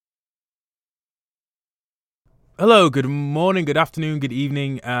Hello, good morning, good afternoon, good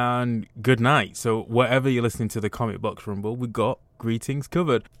evening, and good night. So wherever you're listening to the Comic Box Rumble, we got greetings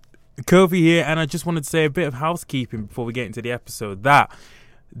covered. Kofi here, and I just wanted to say a bit of housekeeping before we get into the episode. That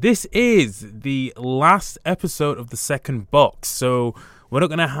this is the last episode of the second box, so we're not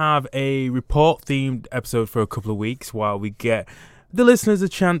going to have a report-themed episode for a couple of weeks while we get the listeners a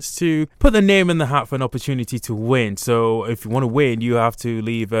chance to put their name in the hat for an opportunity to win. So if you want to win, you have to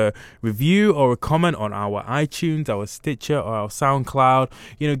leave a review or a comment on our iTunes, our Stitcher, or our SoundCloud.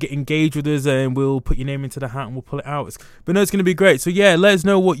 Get engaged with us and we'll put your name into the hat and we'll pull it out. But no, it's going to be great. So yeah, let us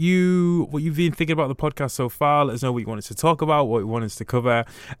know what you've been thinking about the podcast so far. Let us know what you want us to talk about, what you want us to cover,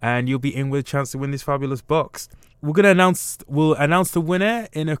 and you'll be in with a chance to win this fabulous box. We'll announce the winner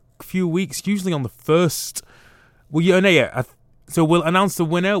in a few weeks, usually on the first. So we'll announce the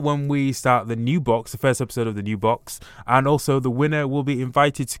winner when we start the new box, the first episode of the new box. And also the winner will be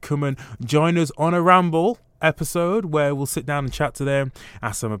invited to come and join us on a ramble episode where we'll sit down and chat to them,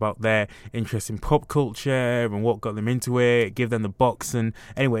 ask them about their interest in pop culture and what got them into it, give them the box. And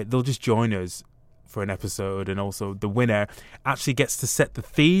anyway, they'll just join us for an episode. And also the winner actually gets to set the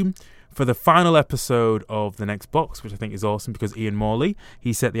theme for the final episode of the next box, which I think is awesome because Ian Morley,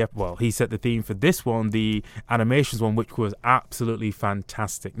 he set the theme for this one, the animations one, which was absolutely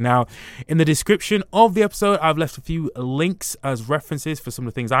fantastic. Now, in the description of the episode, I've left a few links as references for some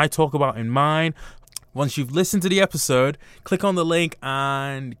of the things I talk about in mine. Once you've listened to the episode, click on the link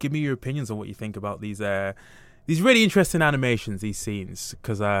and give me your opinions on what you think about these really interesting animations, these scenes,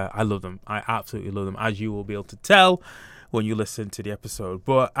 because I love them. I absolutely love them, as you will be able to tell when you listen to the episode.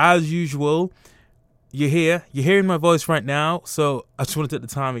 But as usual, you're hearing my voice right now, so I just want to take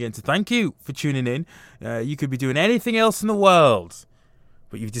the time again to thank you for tuning in. You could be doing anything else in the world,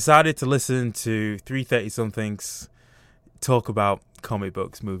 but you've decided to listen to 330-somethings talk about comic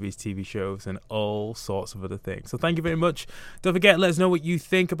books, movies, TV shows, and all sorts of other things. So thank you very much. Don't forget, let us know what you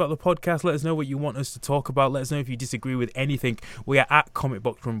think about the podcast. Let us know what you want us to talk about. Let us know if you disagree with anything. We are at Comic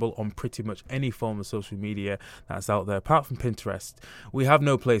Box Rumble on pretty much any form of social media that's out there, apart from Pinterest. We have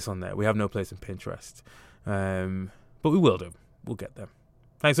no place on there. We have no place on Pinterest. But we will do. We'll get there.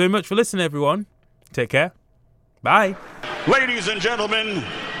 Thanks very much for listening, everyone. Take care. Bye. Ladies and gentlemen,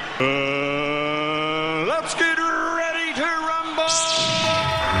 let's get ready to rumble!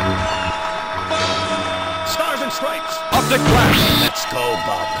 Stars and stripes, optic flash. Let's go,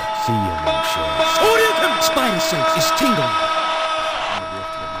 Bob. See you, Moshe. Shoryuken! Spider sense is tingling.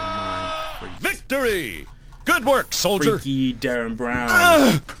 Victory! Good work, soldier. Freaky Darren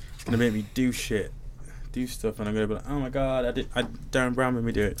Brown. It's going to make me do stuff, and I'm going to be like, oh my god, Darren Brown made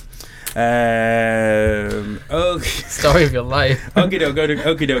me do it. Okay. Story of your life. Okie doke.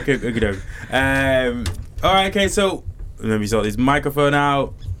 Alright, okay, so let me sort this microphone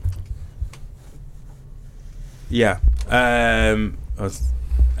out. Yeah.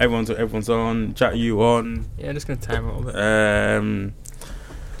 Everyone's on. Chat, you on? Yeah, I'm just gonna time it a little bit.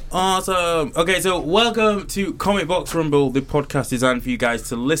 Awesome. Okay, so welcome to Comic Box Rumble, the podcast designed for you guys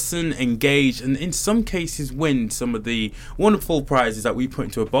to listen, engage, and in some cases win some of the wonderful prizes that we put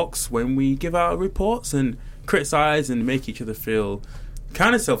into a box when we give our reports and criticize and make each other feel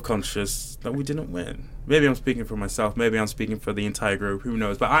kind of self-conscious that we didn't win. Maybe I'm speaking for myself, maybe I'm speaking for the entire group, who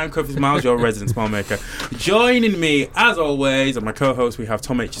knows. But I'm Kofi Smiles, your resident smile maker. Joining me, as always, and my co-host, we have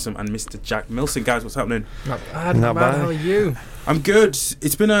Tom Aitchison and Mr. Jack Milson. Guys, what's happening? Not bad. How are you? I'm good.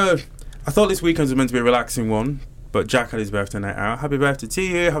 It's been I thought this weekend was meant to be a relaxing one, but Jack had his birthday night out. Happy birthday to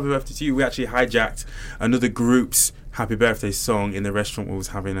you, happy birthday to you. We actually hijacked another group's happy birthday song in the restaurant we was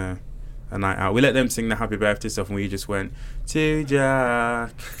having a night out. We let them sing the happy birthday stuff and we just went to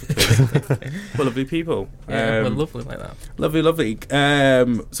Jack. We're lovely people. Yeah, we're lovely like that. Lovely.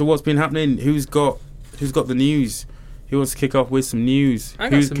 So what's been happening? Who's got the news? Who wants to kick off with some news?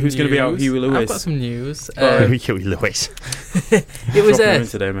 Who's going to be out? Huey Lewis. I've got some news. Huey Lewis. It was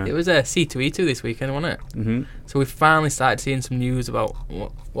today, man. It was C2E2 this weekend, wasn't it? Mm-hmm. So we finally started seeing some news about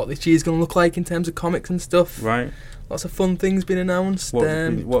what this year's going to look like in terms of comics and stuff. Right. Lots of fun things being announced.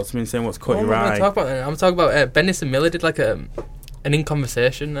 What's been saying? What's caught your eye? I'm talking about Bendis and Miller did like an In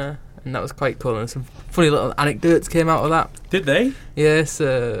Conversation there, and that was quite cool. And some funny little anecdotes came out of that. Did they? Yes.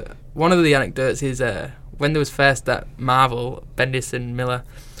 One of the anecdotes is when there was first at Marvel, Bendis and Miller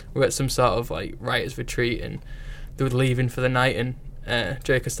were at some sort of like writers' retreat, and they were leaving for the night, and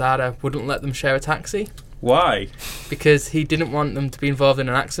Joe Quesada wouldn't let them share a taxi. Why? Because he didn't want them to be involved in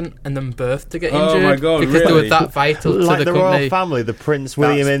an accident and them both to get injured. Oh my god! Because they were that vital to the company. Like the royal family, the Prince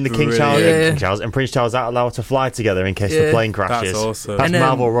William and the King Charles, and Prince Charles aren't allowed to fly together in case the plane crashes. That's awesome. That's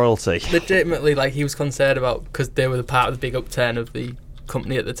Marvel royalty. Legitimately, like he was concerned about because they were the part of the big upturn of the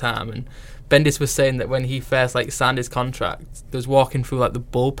company at the time, and Bendis was saying that when he first like signed his contract, there was walking through like the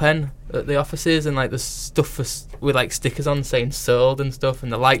bullpen at the offices, and like the stuff with like stickers on saying sold and stuff,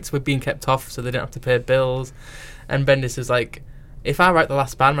 and the lights were being kept off so they didn't have to pay bills. And Bendis was like, if I write the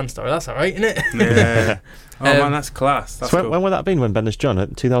last Spider-Man story, that's alright, isn't it? Yeah. Oh man, that's class. That's so cool. when would that have been when Bendis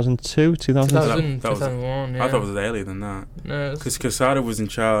joined? 2002, 2000? 2001. Yeah. I thought it was earlier than that. No, Because Quesada was in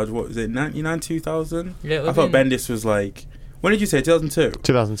charge. What was it? 99, 2000. Yeah, I thought Bendis was like. When did you say 2002?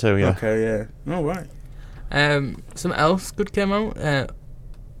 2002, yeah. Okay, yeah. Oh right. Something else good came out.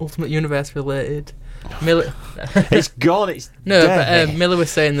 Ultimate Universe related. It's gone. It's no, dead. but Miller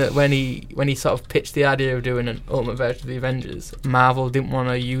was saying that when he sort of pitched the idea of doing an Ultimate version of the Avengers, Marvel didn't want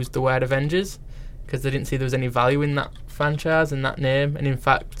to use the word Avengers because they didn't see there was any value in that franchise and that name, and in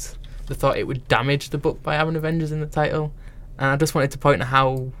fact they thought it would damage the book by having Avengers in the title. And I just wanted to point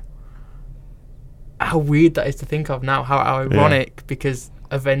out how weird that is to think of now, how ironic, because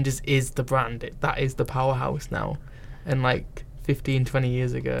Avengers is the brand, that is the powerhouse now, and like 15, 20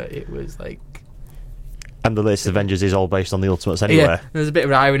 years ago it was like. And the latest Avengers is all based on the Ultimates anyway. Yeah, there's a bit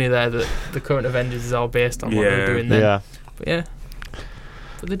of irony there that the current Avengers is all based on what they were doing then. Yeah. But yeah.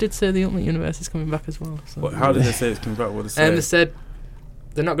 But they did say the Ultimate Universe is coming back as well. So. How did they say it's coming back? What did they say? They said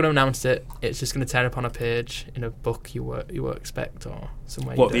they're not going to announce it. It's just going to turn up on a page in a book you won't expect or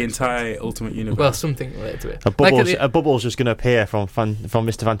somewhere. What, the entire Ultimate Universe? Well, something related to it. A bubble's just going to appear from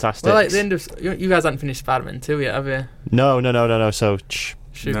Mr. Fantastic. Well, like the end of you guys haven't finished Spider-Man 2 yet, have you? No. So.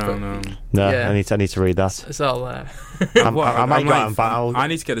 No. Yeah. I need to read that. It's all there. I might go out and battle. I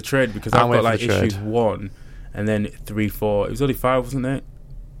need to get the trade because I've got like issue 1 and then 3, 4. It was only 5, wasn't it?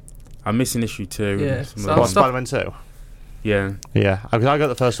 I'm missing issue 2. Yeah. What, Spider-Man 2? Yeah. Yeah. I got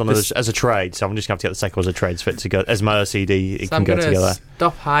the first one as a trade, so I'm just going to have to get the second one as a trade so it to go as my OCD. It can go together.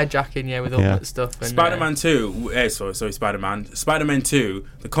 Stop hijacking with all that stuff. And, Spider-Man 2. Sorry, Spider-Man. Spider-Man 2.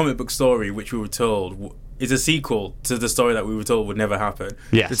 The comic book story, which we were told. Is a sequel to the story that we were told would never happen.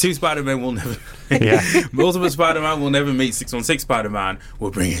 Yes. The 2 Spider-Men will never... Yeah. Ultimate Spider-Man will never meet 616 Spider-Man. We'll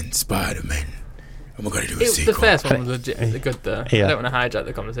bring in Spider-Man. And we're going to do a sequel. The first one was legit good though. Yeah. I don't want to hijack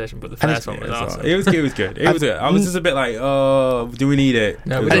the conversation, but the first one was awesome. It was good. It was good. I was just a bit like, oh, do we need it?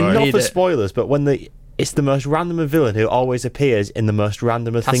 No, we didn't not need for it. spoilers, but when it's the most random villain who always appears in the most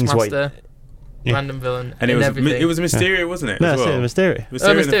random of things. Random villain, and it was Mysterio, wasn't it? No, it's Mysterio.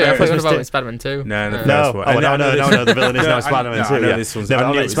 Mysterio. I thought you were about Spider-Man 2. No, the first one. No. The villain is now Spider-Man 2. No, this one's.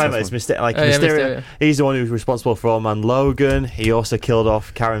 It's Mysterio. He's the one who's responsible for Old Man Logan. He also killed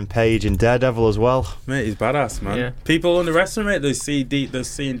off Karen Page in Daredevil as well. Mate, he's badass, man. Yeah. People underestimate those C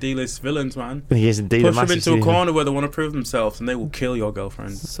and D list villains, man. He is indeed a massive. Push them into a corner where they want to prove themselves, and they will kill your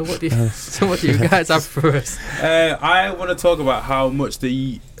girlfriend. So what do you guys have for us? I want to talk about how much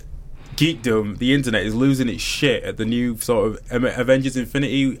the geekdom, the internet, is losing its shit at the new sort of Avengers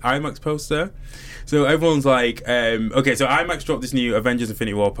Infinity IMAX poster. So everyone's like, okay, so IMAX dropped this new Avengers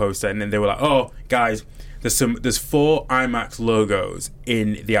Infinity War poster, and then they were like, oh, guys, there's 4 IMAX logos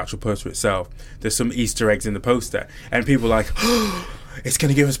in the actual poster itself. There's some Easter eggs in the poster, and people are like, oh, it's going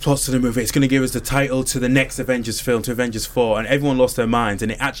to give us plots to the movie. It's going to give us the title to the next Avengers film, to Avengers 4, and everyone lost their minds,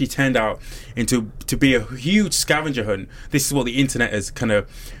 and it actually turned out to be a huge scavenger hunt. This is what the internet is kind of.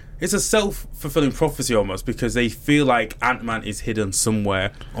 It's a self-fulfilling prophecy almost, because they feel like Ant-Man is hidden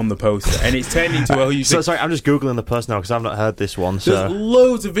somewhere on the poster, and it's turned into a huge... Sorry, I'm just Googling the poster now because I've not heard this one. So. There's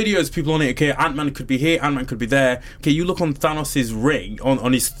loads of videos of people on it. Okay, Ant-Man could be here, Ant-Man could be there. Okay, you look on Thanos' ring,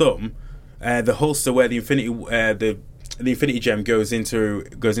 on his thumb, the holster where the Infinity Gem goes into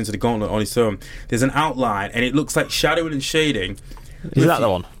the gauntlet on his thumb. There's an outline, and it looks like shadowing and shading. Is that the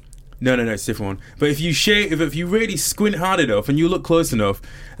one? No, it's a different one. But if you really squint hard enough and you look close enough,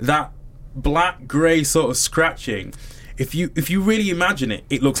 that black grey sort of scratching, if you really imagine it,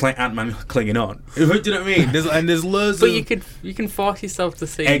 it looks like Ant-Man clinging on. Do you know what I mean? There's loads. But you can force yourself to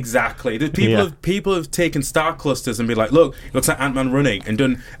see exactly. People have taken star clusters and be like, look, it looks like Ant-Man running, and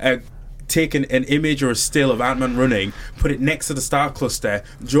done. Taken an image or a still of Ant-Man running, put it next to the star cluster,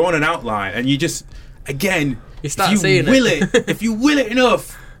 drawn an outline, and you just again, if you will it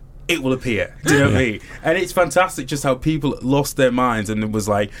enough, it will appear. Do you know what I mean? And it's fantastic just how people lost their minds, and it was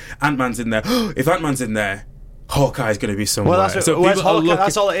like, Ant-Man's in there. If Ant-Man's in there, Hawkeye's going to be somewhere. Well,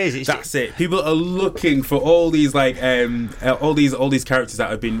 that's all it is. That's it. People are looking for all these all these characters that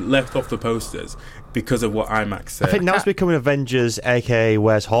have been left off the posters because of what IMAX said. I think now it's becoming Avengers, aka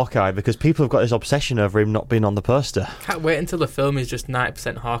Where's Hawkeye, because people have got this obsession over him not being on the poster. Can't wait until the film is just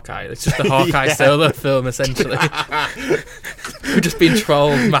 90% Hawkeye. It's just a Hawkeye solo film, essentially. We've just been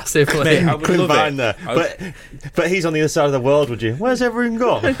trolled massively. Mate, I would love it. But he's on the other side of the world, would you? Where's everyone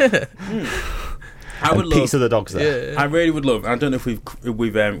gone? I would love Pizza the Dog's there. I really would love. I don't know if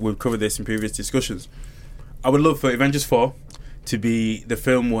we've covered this in previous discussions. I would love for Avengers 4 to be the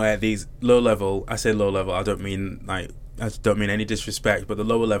film where these low level. I say low level. I don't mean any disrespect, but the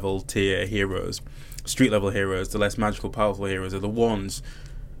lower level tier heroes, street level heroes, the less magical, powerful heroes are the ones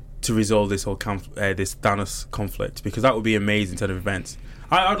to resolve this whole this Thanos conflict, because that would be amazing set of events.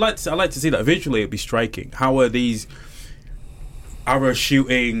 I'd like to see that visually. It'd be striking. How are these arrow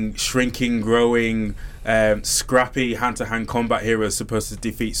shooting, shrinking, growing, scrappy hand-to-hand combat heroes supposed to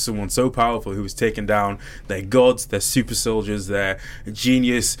defeat someone so powerful who was taken down their gods, their super soldiers, their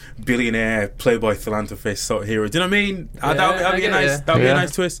genius, billionaire, playboy philanthropist sort of hero? Do you know what I mean? That'd be a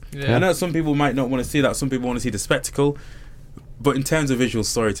nice twist. I know some people might not want to see that. Some people want to see the spectacle. But in terms of visual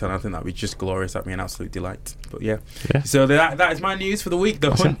storytelling, I think that'd be just glorious. That'd be an absolute delight. But yeah. So that is my news for the week.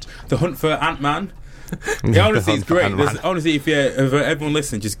 The hunt for Ant-Man. Yeah, honestly, it's great. Honestly, if everyone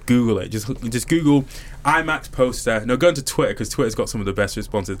listening, just Google it. Just Google IMAX poster. No, go into Twitter, because Twitter's got some of the best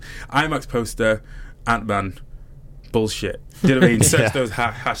responses. IMAX poster, Ant-Man, bullshit. Do you know what I mean? Search those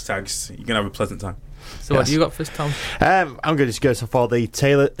hashtags. You're gonna have a pleasant time. So what do you got for us, Tom? I'm going to go for the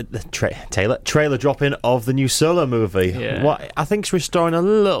trailer dropping of the new Solo movie. Yeah. What I think's restoring a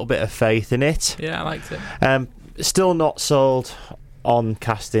little bit of faith in it. Yeah, I liked it. Still not sold on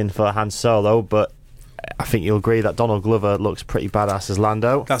casting for Han Solo, but I think you'll agree that Donald Glover looks pretty badass as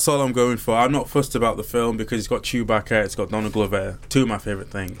Lando. That's all I'm going for. I'm not fussed about the film because it's got Chewbacca, it's got Donald Glover, two of my favourite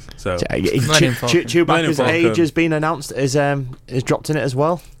things. So Chewbacca's age has been announced, is dropped in it as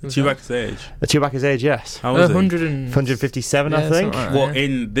well. Chewbacca's age? Chewbacca's age, yes. How was 157, I think. Like what,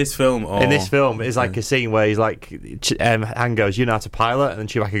 in this film? Or? In this film, it's like a scene where he's like, Han goes, "You know how to pilot?" And then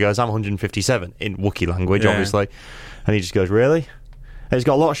Chewbacca goes, "I'm 157," in Wookiee language, obviously. And he just goes, "Really?" And it's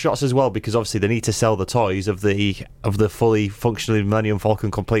got a lot of shots as well, because obviously they need to sell the toys of the fully functioning Millennium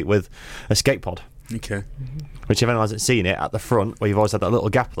Falcon, complete with escape pod. Okay. Which, if anyone hasn't seen it, at the front where you've always had that little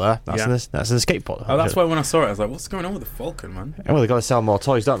gap there, that's an escape pod. Oh, that's why when I saw it, I was like, "What's going on with the Falcon, man?" Well, they've got to sell more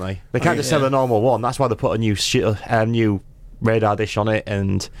toys, don't they? They can't just sell a normal one. That's why they put a new radar dish on it,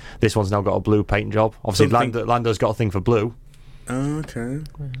 and this one's now got a blue paint job. Obviously, Lando's got a thing for blue. Okay.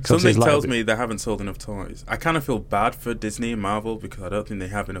 Something tells me they haven't sold enough toys. I kind of feel bad for Disney and Marvel, because I don't think they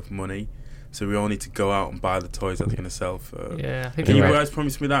have enough money. So we all need to go out and buy the toys that they're going to sell for. Yeah, I think can you guys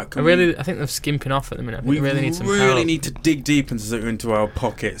promise me that? I think they're skimping off at the minute. We really need to dig deep into our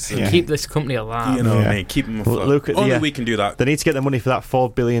pockets and keep this company alive. You know what I mean? Keep them afloat. Only we can do that. They need to get the money for that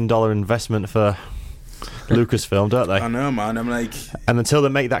 $4 billion investment for Lucasfilm, don't they? I know, man. I'm like, and until they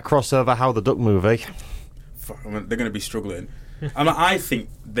make that crossover Howard the Duck movie, they're going to be struggling. I think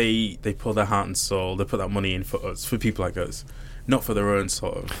they put their heart and soul, they put that money in for us, for people like us, not for their own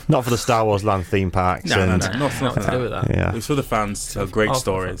sort of. Not for the Star Wars land theme parks. No, nothing to do with that. Yeah. It's for the fans to tell great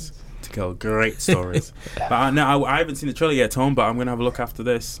stories. But I haven't seen the trailer yet, Tom. But I'm going to have a look after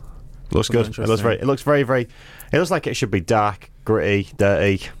this. Looks good. It looks very, very. It looks like it should be dark, gritty,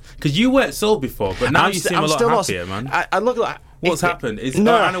 dirty. Because you weren't sold before, but now you seem a lot happier, man. I look like. What's happened?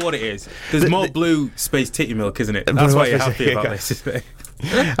 I know what it is. There's more blue space titty milk, isn't it? That's why you're happy about this.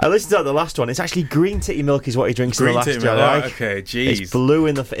 I listened to the last one. It's actually green titty milk is what he drinks in the last Jedi. Okay, jeez. It's blue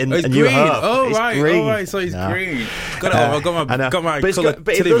in New Hope. Oh, right. Green. Oh, right. So it's green. Got my colour.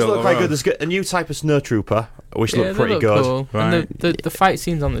 But it does look quite good. There's a new type of snowtrooper, which look pretty good. Cool. Right. And the fight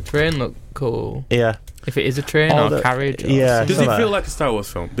scenes on the train look cool. Yeah. If it is a train or carriage. Does it feel like a Star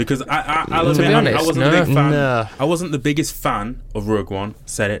Wars film? Because I'll admit, I wasn't a big fan. No. I wasn't the biggest fan of Rogue One.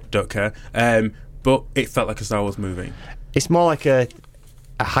 Said it, don't care. But it felt like a Star Wars movie. It's more like a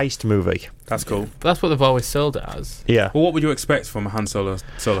heist movie. That's cool. But that's what they've always sold it as. Yeah. Well, what would you expect from a Han Solo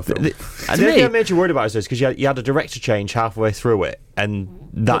film? The thing I made you worried about is this, because you had a director change halfway through it, and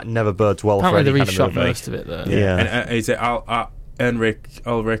that never bodes well for any kind of movie. Apparently they reshot most of it, though. Yeah. And is it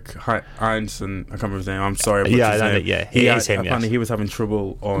Ulrich Heinz, I can't remember his name. I'm sorry. He is him. Apparently, he was having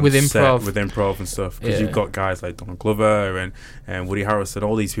trouble on with set improv. with improv and stuff, because you've got guys like Donald Glover and Woody Harrelson,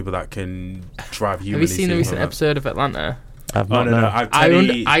 all these people that can drive humor. Have you seen the recent episode of Atlanta?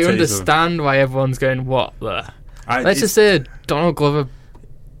 I understand why everyone's going, what the? Let's just say Donald Glover.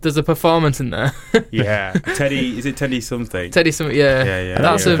 There's a performance in there. Yeah, is it Teddy something? Teddy something. Yeah.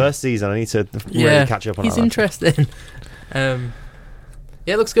 That's the first season. I need to really catch up on. He's interesting.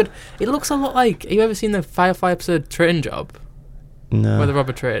 Yeah, it looks good. It looks a lot like. Have you ever seen the Firefly episode Train Job? No. Where they rob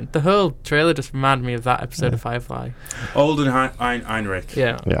a train. The whole trailer just reminded me of that episode of Firefly. Alden Ehrenreich.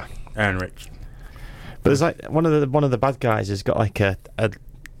 Yeah. Ehrenreich. But there's like one of the bad guys has got like a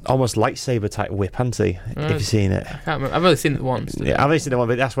almost lightsaber type whip, hasn't he? If you've seen it. I can't remember. I've only seen it once. Yeah, I've only seen it one,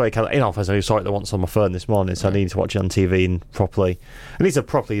 but that's why I saw it once on my phone this morning, so I need to watch it on TV and properly. I need to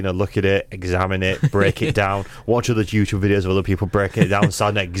properly, look at it, examine it, break it down, watch other YouTube videos of other people breaking it down, so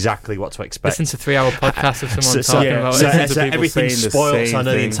I know exactly what to expect. Listen to 3-hour podcasts of someone talking about it. to people everything's saying the spoiled, so I same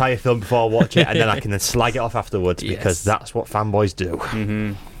know the thing. entire film before I watch it, and then I can then slag it off afterwards, because that's what fanboys do.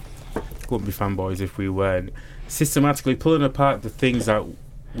 Mm-hmm. Wouldn't be fanboys if we weren't systematically pulling apart the things that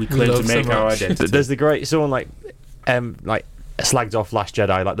we claim to love so make our much. identity. There's the great someone like slagged off Last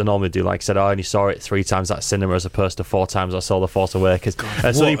Jedi like they normally do. Like said, I only saw it 3 times at cinema as opposed to 4 times I saw The Force Awakens.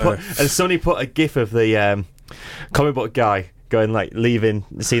 And Sonny put a gif of the comic book guy going like leaving,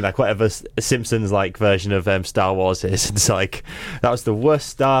 seeing like whatever Simpsons like version of Star Wars is. It's like that was the worst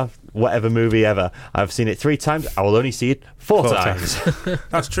Star whatever movie ever. I've seen it 3 times. I will only see it 4 times.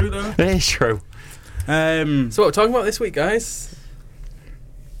 That's true though. It is true. So what we're talking about this week, guys?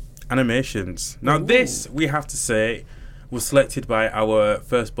 Animations. Now this, we have to say, was selected by our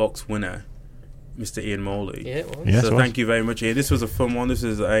first box winner, Mr. Ian Morley. Yeah, it was. Yes, So thank you very much, Ian. This was a fun one.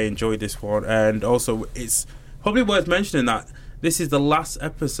 I enjoyed this one, and also it's probably worth mentioning that this is the last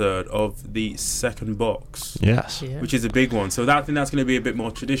episode of the second box. Yes. Yeah. Which is a big one. So I think that's going to be a bit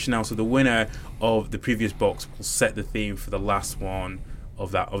more traditional. So the winner of the previous box will set the theme for the last one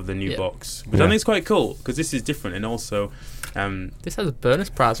of the new box, which I think is quite cool because this is different, and also This has a bonus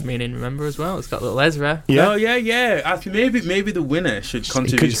prize meaning, remember, as well. It's got little Ezra. Yeah. Oh yeah. Actually, maybe the winner should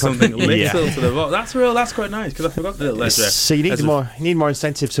contribute something little to the box. That's quite nice because I forgot the little Ezra. So you need more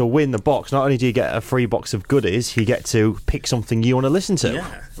incentive to win the box. Not only do you get a free box of goodies, you get to pick something you want to listen to.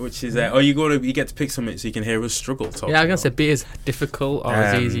 Yeah, which is you get to pick something so you can hear us struggle. Yeah, I'm gonna say be as difficult or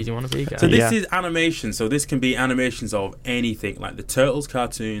as easy as you want to be, guys. So this is animation. So this can be animations of anything, like the Turtles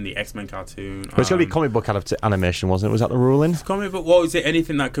cartoon, the X-Men cartoon. But it's going to be comic book animation, wasn't it? Was that the ruling? Comic book. What was it?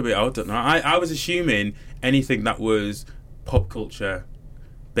 Anything that could be? I don't know. I was assuming anything that was pop culture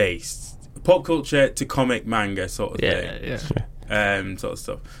based, pop culture to comic manga sort of thing. Sort of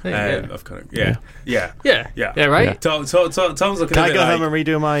stuff. I've kind of yeah, right. Yeah. Tom's looking. Can I go home and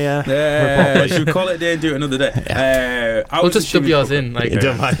redo my report? Should we call it a day and do it another day? We'll just dub yours in. Like,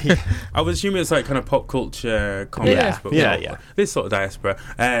 I was assuming it's like kind of pop culture comics, but this sort of diaspora.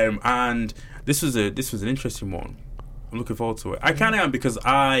 And this was an interesting one. I'm looking forward to it. I kind of am because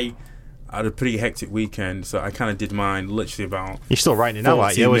I had a pretty hectic weekend, so I kind of did mine literally about. You're still writing it now,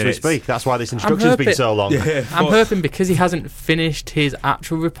 right? Yeah, as we speak. That's why this instruction's been so long. Yeah, I'm hoping because he hasn't finished his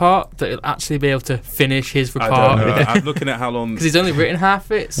actual report that he'll actually be able to finish his report. I don't know. I'm looking at how long. Because he's only written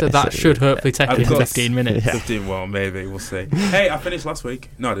half it, so that should hopefully take him 15 minutes. 15, well, maybe. We'll see. Hey, I finished last week.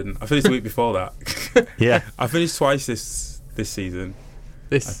 No, I didn't. I finished the week before that. Yeah. I finished twice this season.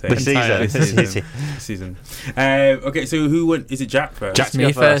 This season. Okay, so who went? Is it Jack first? Jack's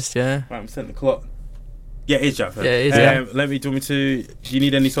me first, yeah. Right, I'm setting the clock. Yeah, it is Jack first. Yeah, it is. Do you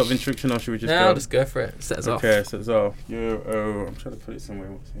need any sort of instruction, or should we just? No, go? I'll just go for it. Set us off. Okay, set us off. I'm trying to put it somewhere.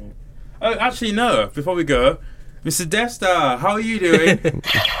 What's here? Oh, actually, no. Before we go, Mr. Death Star, how are you doing?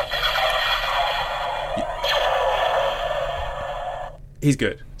 He's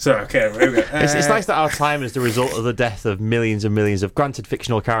good. So, okay, here we go. It's nice that our time is the result of the death of millions and millions of, granted,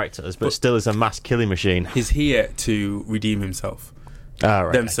 fictional characters, but still is a mass killing machine. He's here to redeem himself.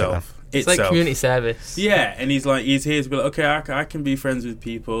 Right. Themselves. It's like community service. Yeah, and he's here to be like, okay, I can be friends with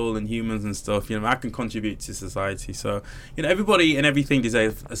people and humans and stuff. I can contribute to society. So, everybody and everything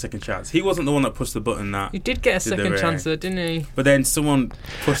deserves a second chance. He wasn't the one that pushed the button that. He did get a second chance, though, didn't he? But then someone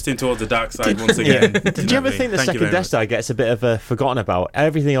pushed him towards the dark side once again. Did you ever think the second Death Star gets a bit of a forgotten about?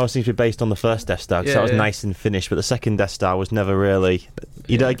 Everything else seems to be based on the first Death Star, because that was nice and finished, but the second Death Star was never really.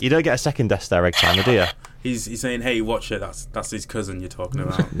 You don't get a second Death Star egg timer, do you? He's saying, "Hey, watch it. That's his cousin you're talking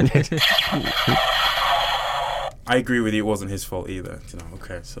about." I agree with you. It wasn't his fault either.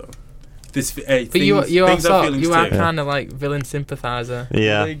 Okay, so this. But you are kind of like villain sympathiser.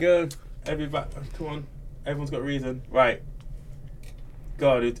 Yeah. There you go. Everybody, come on. Everyone's got a reason, right?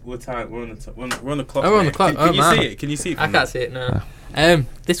 God, we're tired. We're on the clock. Oh, we're on the clock. Can you see it? Can you see it? I can't see it now.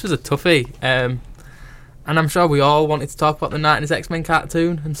 This was a toughie. And I'm sure we all wanted to talk about the 90s X-Men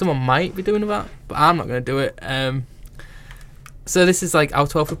cartoon, and someone might be doing that, but I'm not going to do it. So this is like our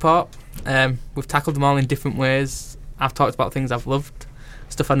 12th report. We've tackled them all in different ways. I've talked about things I've loved,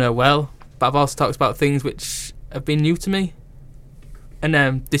 stuff I know well, but I've also talked about things which have been new to me.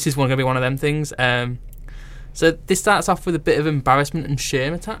 And this is going to be one of them things. So this starts off with a bit of embarrassment and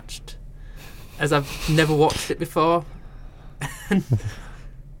shame attached, as I've never watched it before.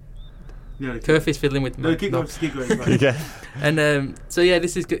 Kofi's fiddling with me. Keep going. Yeah. And so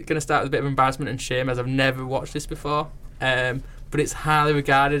this is going to start with a bit of embarrassment and shame, as I've never watched this before. but it's highly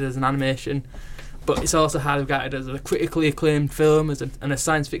regarded as an animation. But it's also highly regarded as a critically acclaimed film, and a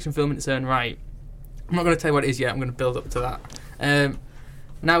science fiction film in its own right. I'm not going to tell you what it is yet. I'm going to build up to that.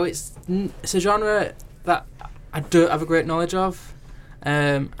 Now, it's a genre that I don't have a great knowledge of,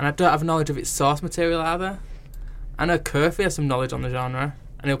 and I don't have knowledge of its source material either. I know Kofi has some knowledge on the genre,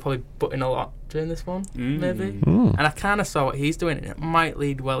 and he'll probably butt in a lot during this one, maybe. And I kind of saw what he's doing, and it might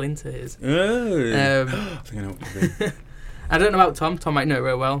lead well into his. I think I know what you mean. I don't know about Tom. Tom might know it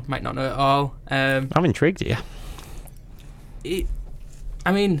real well, might not know it at all. I'm intrigued here.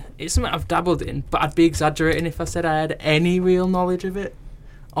 I mean, it's something I've dabbled in, but I'd be exaggerating if I said I had any real knowledge of it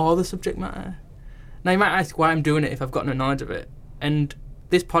or the subject matter. Now, you might ask why I'm doing it if I've got no knowledge of it. And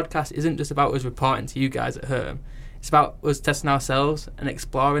this podcast isn't just about us reporting to you guys at home. It's about us testing ourselves and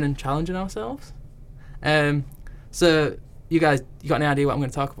exploring and challenging ourselves. So, you guys, you got any idea what I'm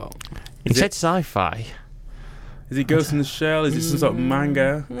going to talk about? You said sci-fi. Is it Ghost in the Shell? Is it some sort of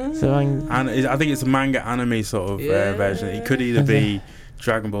manga? I think it's a manga anime sort of version. It could either be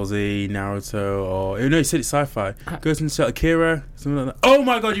Dragon Ball Z, Naruto, or no, you said it's sci-fi. Ghost in the Shell, Akira, something like that. Oh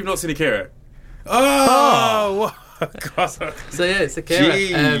my god, you've not seen Akira? Oh, God. So yeah, it's Akira.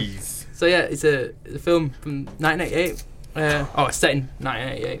 Jeez. So yeah, it's a film from 1988. It's set in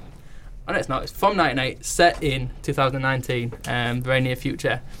 1988. Oh no, it's not. It's from 1988, set in 2019, very near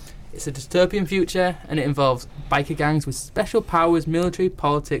future. It's a dystopian future, and it involves biker gangs with special powers, military,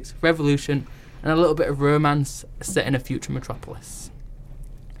 politics, revolution, and a little bit of romance set in a future metropolis.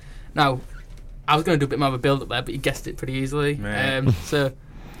 Now, I was going to do a bit more of a build-up there, but you guessed it pretty easily. So,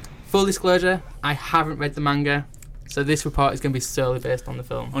 full disclosure, I haven't read the manga, so this report is going to be solely based on the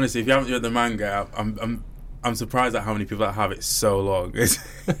film. Honestly, if you haven't read the manga, I'm surprised at how many people that have it so long. It's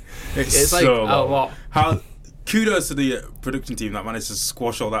so like long. A lot. Kudos to the production team that managed to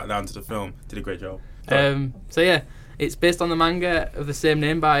squash all that down to the film. Did a great job. So yeah, it's based on the manga of the same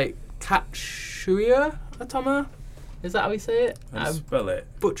name by Katsuhiro Otomo. Is that how we say it? Spell it.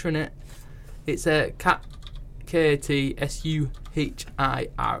 Butchering it. It's a Katsuhiro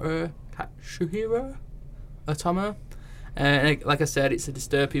Katsuhiro Otomo. And like I said, it's a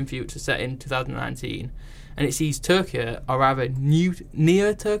dystopian future set in 2019, and it sees Tokyo, or rather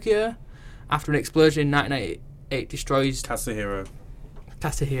Neo Tokyo, after an explosion in 1988 destroys Katsuhiro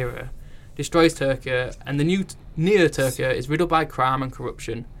destroys Tokyo, and the new Neo Tokyo is riddled by crime and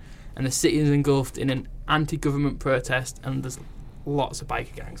corruption, and the city is engulfed in an anti-government protest, and there's lots of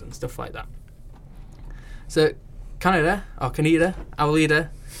biker gangs and stuff like that. So Kaneda, our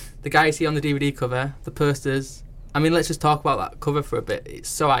leader, the guy you see on the DVD cover, the posters, I mean, let's just talk about that cover for a bit. It's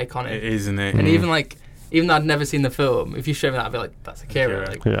so iconic. It is, isn't it? And even though I'd never seen the film, if you show me that, I'd be like, that's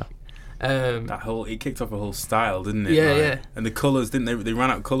Akira. It kicked off a whole style, didn't it? Yeah. And the colours, didn't they? They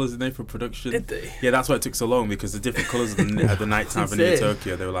ran out of colours, didn't they, for production? Did they? Yeah, that's why it took so long, because the different colours at the night time for New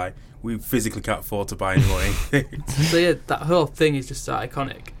Tokyo, they were like, we physically can't afford to buy any more anything. So yeah, that whole thing is just so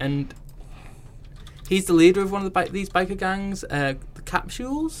iconic. And he's the leader of one of these biker gangs, the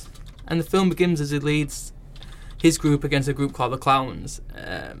Capsules. And the film begins as he leads his group against a group called the Clowns.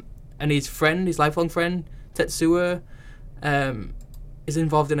 And his lifelong friend, Tetsuo, is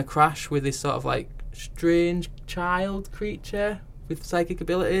involved in a crash with this sort of like strange child creature with psychic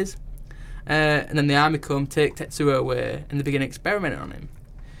abilities. And then the army come, take Tetsuo away, and they begin experimenting on him.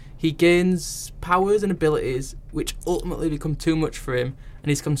 He gains powers and abilities which ultimately become too much for him, and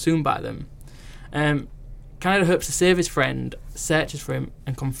he's consumed by them. Kaneda hopes to save his friend, searches for him,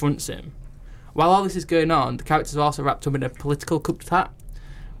 and confronts him. While all this is going on, the characters are also wrapped up in a political coup d'etat,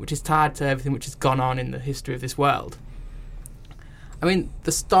 which is tied to everything which has gone on in the history of this world. I mean,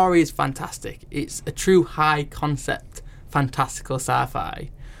 the story is fantastic. It's a true high-concept, fantastical sci-fi.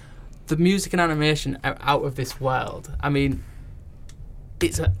 The music and animation are out of this world. I mean,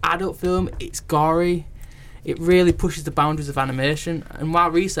 it's an adult film, it's gory, it really pushes the boundaries of animation, and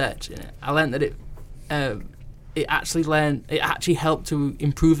while researching it, I learned that it actually helped to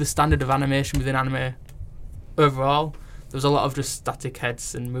improve the standard of animation within anime overall. There was a lot of just static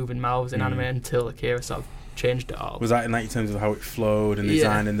heads and moving mouths in anime until Akira sort of changed it all. Was that in terms of how it flowed and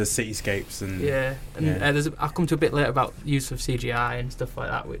design and the cityscapes and I'll come to a bit later about use of CGI and stuff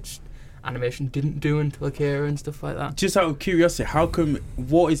like that, which animation didn't do until Akira and stuff like that. Just out of curiosity,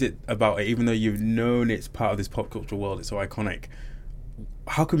 what is it about it, even though you've known it's part of this pop culture world, it's so iconic,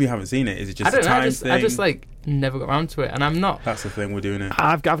 how come you haven't seen it? Is it just a time thing? I just never got around to it, and I'm not. That's the thing, we're doing it.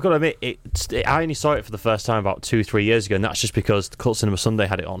 I've got to admit, I only saw it for the first time about 2-3 years ago, and that's just because Cult Cinema Sunday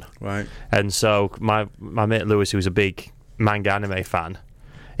had it on. Right. And so my mate Lewis, who's a big manga anime fan,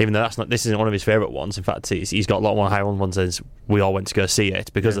 Even though this isn't one of his favourite ones. In fact, he's got a lot more higher ones than we all went to go see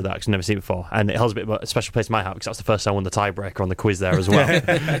it because of that, because I've never seen it before. And it holds a bit of a special place in my heart because that's the first time I won the tiebreaker on the quiz there as well.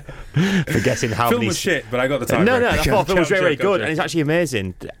 For guessing how film many... was shit, but I got the tiebreaker. No, I thought the film was very good. Gotcha. And it's actually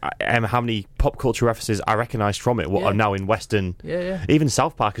amazing how many pop culture references I recognised from it, what are now in Western... Yeah. Even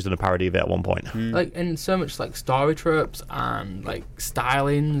South Park has done a parody of it at one point. Like, and so much like story tropes and like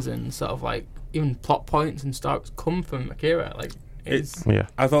stylings and sort of like even plot points and stories come from Akira. Like,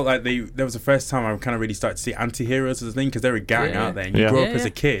 I thought like there was the first time I kind of really started to see anti-heroes as a thing, because they were a gang out there, and you grow up as a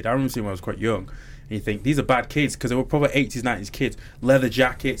kid. I remember seeing when I was quite young, and you think these are bad kids, because they were probably 80s 90s kids, leather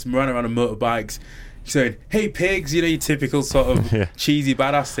jackets, running around on motorbikes saying hey pigs, your typical sort of cheesy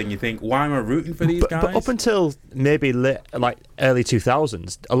badass thing. You think, why am I rooting for these guys? But up until maybe early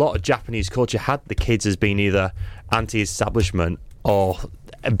 2000s, a lot of Japanese culture had the kids as being either anti-establishment or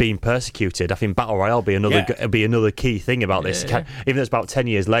being persecuted. I think Battle Royale be another key thing about this. Even though it's about 10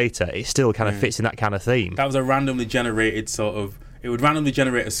 years later, it still kind of fits in that kind of theme. That was a randomly generated sort of... It would randomly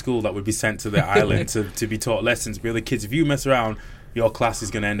generate a school that would be sent to the island to be taught lessons. Be other kids, if you mess around, your class is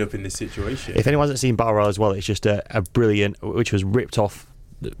going to end up in this situation. If anyone hasn't seen Battle Royale as well, it's just a brilliant, which was ripped off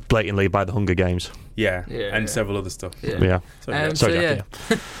blatantly by the Hunger Games. And several other stuff. Sorry, Jack.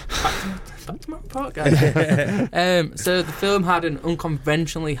 Back to my report, guys. So the film had an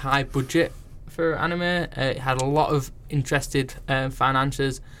unconventionally high budget for anime. It had a lot of interested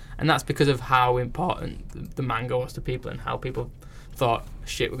financiers, and that's because of how important the manga was to people and how people thought,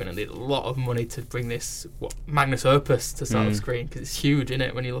 shit, we're going to need a lot of money to bring this magnus opus to sort of screen, because it's huge, isn't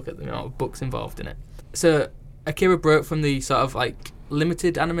it, when you look at the amount of books involved in it. So Akira broke from the sort of like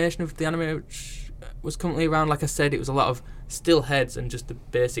limited animation of the anime which was currently around. Like I said, it was a lot of still heads and just the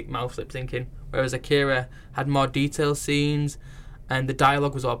basic mouth lip syncing, whereas Akira had more detailed scenes and the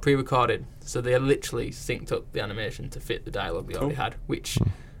dialogue was all pre-recorded, so they literally synced up the animation to fit the dialogue they already had, which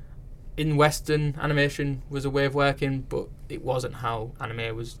in Western animation was a way of working, but it wasn't how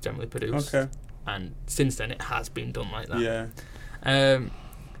anime was generally produced. And since then it has been done like that.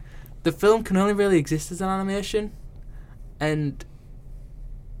 The film can only really exist as an animation, and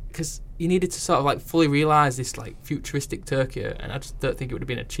because you needed to sort of like fully realise this like futuristic Tokyo, and I just don't think it would have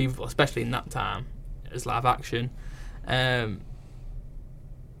been achievable, especially in that time as live action. And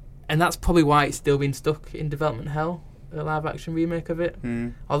that's probably why it's still been stuck in development hell, a live action remake of it.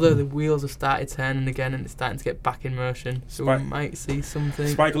 Although the wheels have started turning again and it's starting to get back in motion, so we might see something.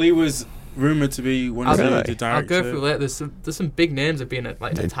 Spike Lee was rumoured to be one of the directors. I'll go through later. There's some big names have been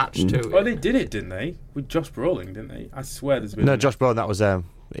like attached to it. Oh, they did it, didn't they? With Josh Brolin, didn't they? I swear there's been... No, Josh Brolin, that was...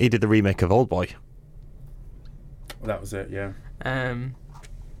 he did the remake of Oldboy. Well, that was it, yeah.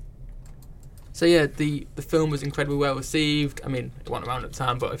 So yeah, the film was incredibly well received. I mean, it wasn't around at the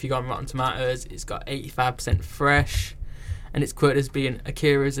time, but if you go on Rotten Tomatoes, it's got 85% fresh, and it's quoted as being,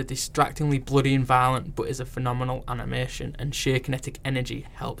 Akira is a distractingly bloody and violent, but is a phenomenal animation, and sheer kinetic energy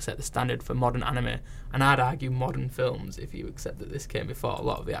helps set the standard for modern anime, and I'd argue modern films, if you accept that this came before a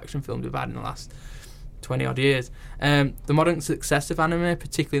lot of the action films we've had in the last 20 odd years. The modern success of anime,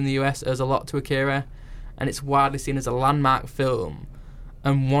 particularly in the US, owes a lot to Akira, and it's widely seen as a landmark film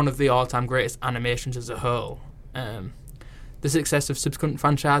and one of the all-time greatest animations as a whole. The success of subsequent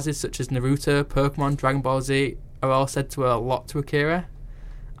franchises such as Naruto, Pokemon, Dragon Ball Z are all said to owe a lot to Akira.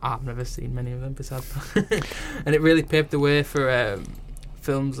 I've never seen many of them besides that. And it really paved the way for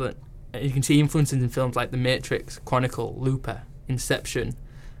films that you can see influences in films like The Matrix, Chronicle, Looper, Inception,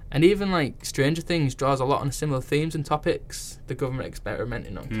 and even like Stranger Things draws a lot on similar themes and topics, the government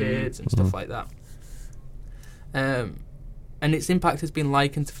experimenting on kids and stuff like that. And its impact has been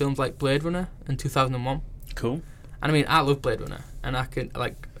likened to films like Blade Runner and 2001. Cool. And I mean, I love Blade Runner, and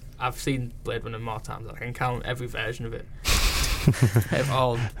I've seen Blade Runner more times. I can count every version of it.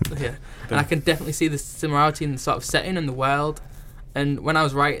 And I can definitely see the similarity in the sort of setting and the world. And when I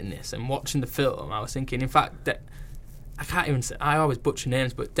was writing this and watching the film, I was thinking, in fact, that I can't even say, I always butcher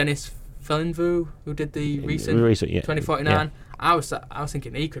names, but Denis Villeneuve, who did the recent 2049, I was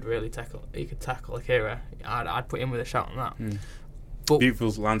thinking he could tackle Akira. I'd put him with a shout on that. But beautiful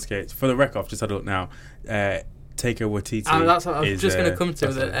landscapes. For the record, I've just had a look now. Taika Waititi. That's what I was just going to come to.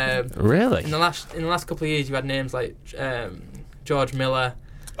 That really? In the last couple of years, you had names like George Miller.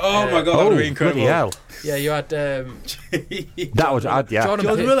 Oh my God, that would be incredible. Hell. Yeah, you had that would add, George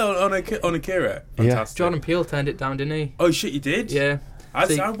Miller on Akira. Fantastic. Jordan Peele turned it down, didn't he? Oh shit, you did? Yeah.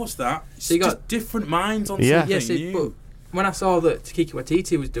 I watched that. So you got just different minds on something new. But when I saw that Taika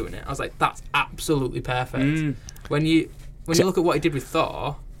Waititi was doing it, I was like, that's absolutely perfect. When you look at what he did with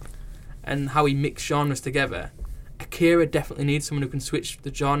Thor and how he mixed genres together, Akira definitely needs someone who can switch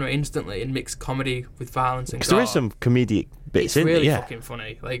the genre instantly and mix comedy with violence and gore. Because there is some comedic bits it's in really it, yeah. fucking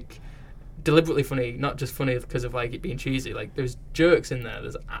funny. Like, deliberately funny, not just funny because of like it being cheesy. Like, there's jokes in there.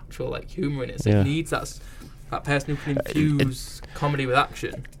 There's actual like humour in it. So Yeah. it needs that person who can infuse comedy with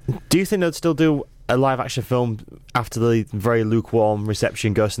action. Do you think they'd still do a live action film after the very lukewarm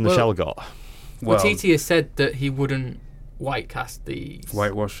reception Ghost in the Well- Shell got? Well, TT has said that he wouldn't whitecast the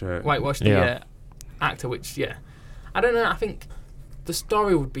whitewash the Yeah. actor, which I don't know. I think the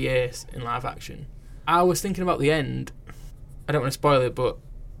story would be ace in live action. I was thinking about the end. I don't want to spoil it, but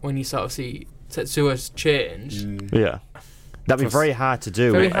when you sort of see Tetsuo's change, Yeah. That'd be very hard to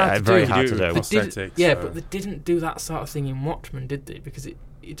do. Very hard to very do. hard to They do. do. Prosthetics, yeah, so- but they didn't do that sort of thing in Watchmen, did they? Because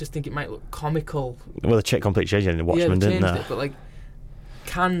you just think it might look comical. Well, the complete change in Watchmen, yeah, they didn't changed they? it, but like,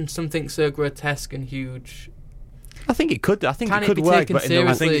 can something so grotesque and huge? I think it could. I think Can it it could be work, taken but in the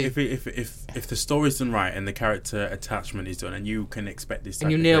I seriously? think if the story's done right and the character attachment is done, and you can expect this, type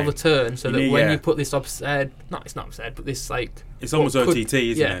And you of nail thing, the turn so You that need- when yeah. you put this absurd, it's not absurd, but this like it's almost what could-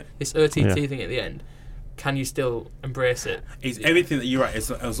 OTT, isn't it? this OTT Yeah. thing at the end. Can you still embrace it? It's everything that you're right.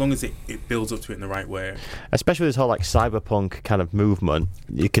 As long as it builds up to it in the right way, especially with this whole like cyberpunk kind of movement,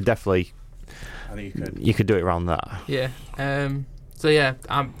 you could definitely I think you could. you could do it around that. Yeah. So yeah,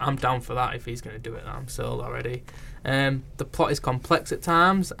 I'm down for that if he's going to do it. I'm sold already. The plot is complex at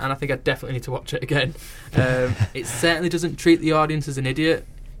times, and I think I definitely need to watch it again. It certainly doesn't treat the audience as an idiot.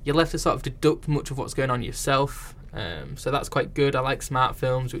 You're left to sort of deduct much of what's going on yourself. So that's quite good. I like smart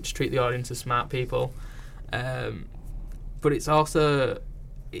films which treat the audience as smart people. But it's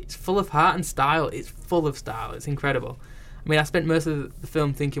full of heart and style. It's full of style. It's incredible. I mean, I spent most of the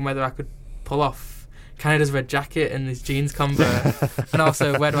film thinking whether I could pull off Canada's red jacket and his jeans combo, and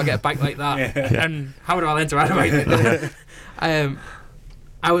also where do I get a bike like that, and how do I learn to ride a bike like that?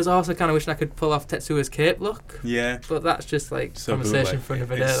 I was also kind of wishing I could pull off Tetsuo's cape look, Yeah. but that's just like So conversation bootleg. for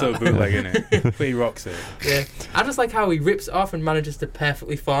another day. It's so that. bootleg, isn't it? But he rocks it. Yeah, I just like how he rips it off and manages to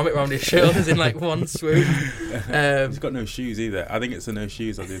perfectly form it around his shoulders in like one swoop. He's got no shoes either. I think it's the no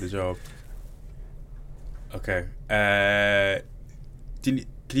shoes that'll do the job. Okay. Can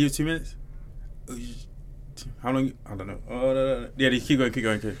you have 2 minutes? How long? I don't know. Oh, no. Yeah, keep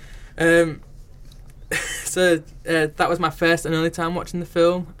going. So that was my first and only time watching the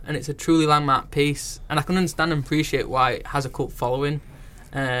film, and it's a truly landmark piece, and I can understand and appreciate why it has a cult following.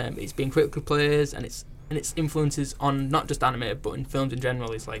 It's been critically praised, and its influences on not just anime but in films in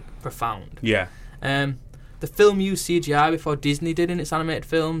general is like profound. Yeah. The film used CGI before Disney did in its animated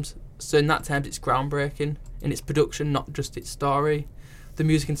films, so in that terms it's groundbreaking in its production, not just its story. The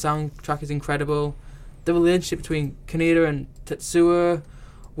music and soundtrack is incredible. The relationship between Kaneda and Tetsuo,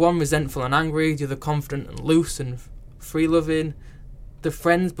 one resentful and angry, the other confident and loose and free-loving. They're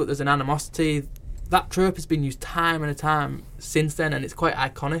friends, but there's an animosity. That trope has been used time and time since then, and it's quite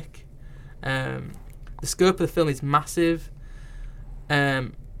iconic. The scope of the film is massive.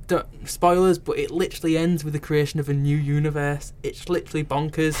 Spoilers, but it literally ends with the creation of a new universe. It's literally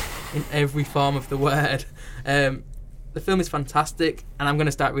bonkers in every form of the word. The film is fantastic, and I'm going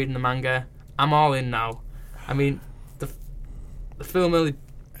to start reading the manga. I'm all in now. I mean, the film only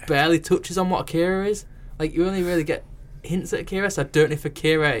barely touches on what Akira is. Like, you only really get hints at Akira, so I don't know if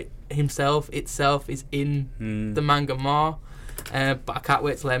Akira itself is in the manga more. But I can't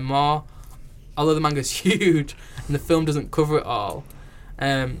wait to learn more. Although the manga's huge and the film doesn't cover it all.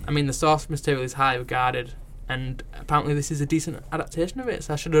 I mean, the source material is highly regarded, and apparently this is a decent adaptation of it,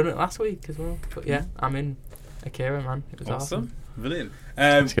 so I should have done it last week as well. But yeah, I'm in Akira, man. It was awesome. Brilliant.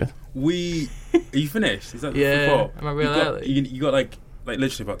 That's good. Are you finished? Is that Yeah. before? Am I real early? You got like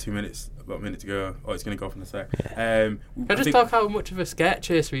literally about 2 minutes, about a minute to go. Oh, it's going to go off in a sec. Can I just talk how much of a skirt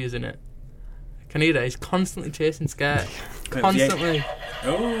chaser he is in it? Kaneda is constantly chasing skirt. Constantly.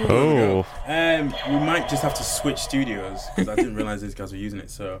 Oh. We might just have to switch studios because I didn't realise these guys were using it.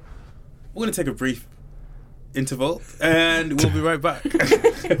 So we're going to take a brief interval and we'll be right back.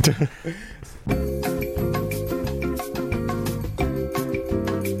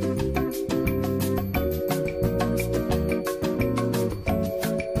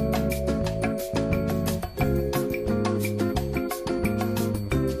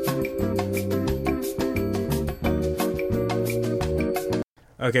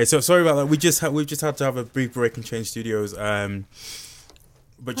 Okay, so sorry about that. We've just had to have a brief break and change studios.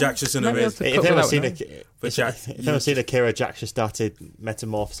 But Jack's just in a bit. If you've ever seen Akira, Jack just started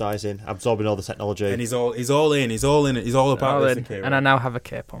metamorphosizing, absorbing all the technology. And he's all in. He's all about this. Akira. And I now have a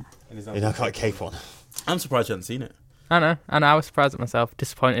cape on. He's now got a cape on. I'm surprised you hadn't seen it. I know. And I was surprised at myself.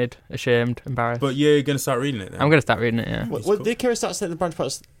 Disappointed, ashamed, embarrassed. But you're going to start reading it then? I'm going to start reading it, yeah. Well, did Akira start setting the branch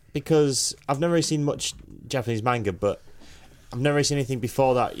parts? Because I've never really seen much Japanese manga, but I've never really seen anything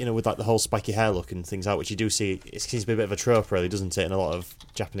before that, with like the whole spiky hair look and things like, which you do see. It seems to be a bit of a trope, really, doesn't it, in a lot of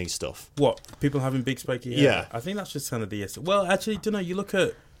Japanese stuff? What, people having big spiky hair? Yeah. I think that's just kind of the essence. Well, actually, don't know. You look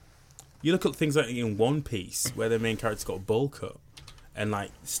at things like in One Piece, where the main character's got a bowl cut, and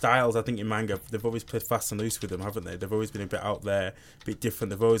like styles. I think in manga, they've always played fast and loose with them, haven't they? They've always been a bit out there, a bit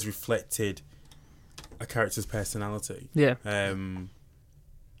different. They've always reflected a character's personality. Yeah. I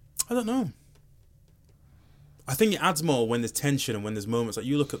don't know. I think it adds more when there's tension and when there's moments. Like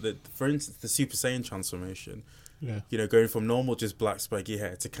you look at for instance, the Super Saiyan transformation. Yeah. Going from normal just black spiky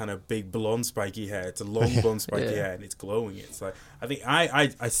hair to kind of big blonde spiky hair to long blonde spiky hair, and it's glowing. It's like, I think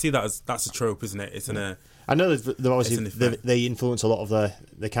I see that as, that's a trope, isn't it? It's I know they're obviously it's an they influence a lot of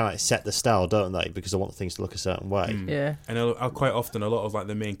they kind of like set the style, don't they? Because they want things to look a certain way. Yeah. And quite often a lot of like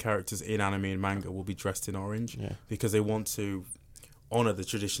the main characters in anime and manga will be dressed in orange because they want to honour the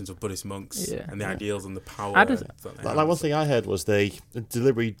traditions of Buddhist monks and the ideals and the power. Like one thing I heard was they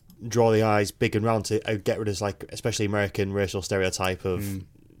deliberately draw the eyes big and round to get rid of, like, especially American racial stereotype of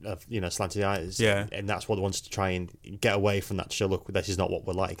slanted eyes. Yeah. And that's what they wanted to try and get away from that to show, look, this is not what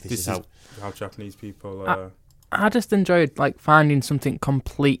we're like. This is how Japanese people are. I just enjoyed like finding something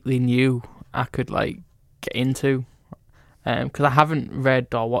completely new I could like get into, because I haven't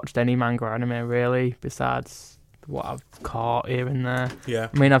read or watched any manga or anime really, besides what I've caught here and there. Yeah.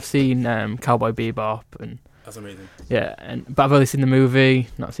 I mean, I've seen Cowboy Bebop, and that's amazing. Yeah, but I've only seen the movie,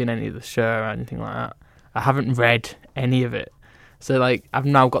 not seen any of the show or anything like that. I haven't read any of it, so like I've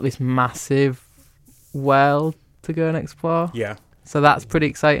now got this massive world to go and explore. Yeah. So that's pretty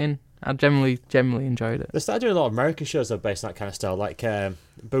exciting. I generally enjoyed it. They started doing a lot of American shows that are based on that kind of style, like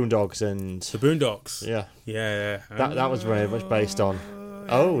Boondocks and The Boondocks. Yeah. Yeah. That was very much based on.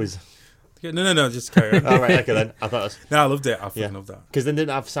 No, just carry on. Oh, right, okay then. I thought it was... No, I loved it. I fucking loved that. Because then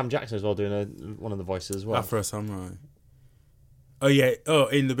didn't have Sam Jackson as well doing one of the voices as well. Afro Samurai. Oh, yeah. Oh,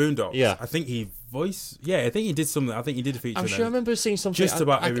 in the Boondocks. Yeah. I think he voiced... Yeah, I think he did something. I think he did a feature. I'm sure I remember seeing something... Just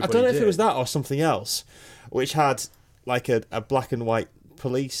about I everybody don't know if did. it was that or something else, which had like a black and white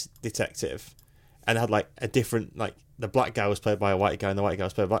police detective and had like a different... like the black guy was played by a white guy and the white guy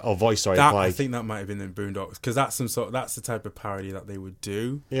was played by... Oh, voice, sorry. I think that might have been in Boondocks, because that's that's the type of parody that they would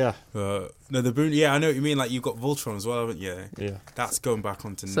do. Yeah. No, the Yeah, I know what you mean. Like, you've got Voltron as well, haven't you? Yeah. That's going back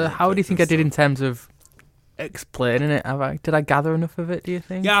onto So Netflix how do you think I and did in stuff. terms of explaining it? Did I gather enough of it, do you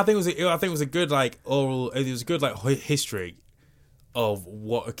think? Yeah, I think it was a good like oral... It was a good like history of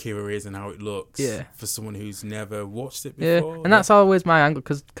what Akira is and how it looks for someone who's never watched it before. Yeah, and that's always my angle,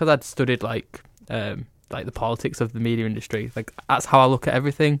 because I'd studied like the politics of the media industry. Like, that's how I look at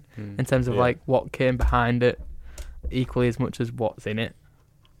everything in terms of like what came behind it, equally as much as what's in it.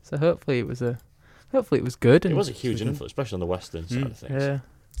 So hopefully it was good. It was a huge influence, especially on the Western side of things. Yeah.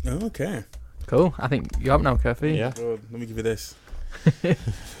 Oh, okay. Cool. I think you're up now, Kofi. Yeah. Well, let me give you this.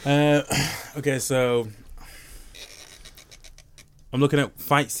 Okay, so I'm looking at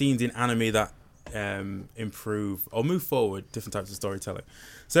fight scenes in anime that improve or move forward different types of storytelling.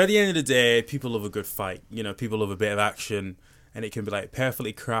 So at the end of the day, people love a good fight. People love a bit of action, and it can be like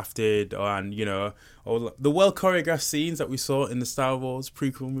perfectly crafted, or the well choreographed scenes that we saw in the Star Wars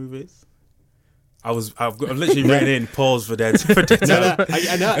prequel movies. I've literally written in pause for dead.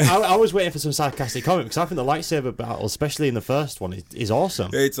 I was waiting for some sarcastic comment, because I think the lightsaber battle, especially in the first one, is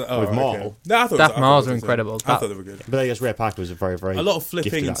awesome. With Maul. Okay. No, I thought Darth Mauls are incredible. I thought they were good. But I guess Ray Parker was a very, very A lot of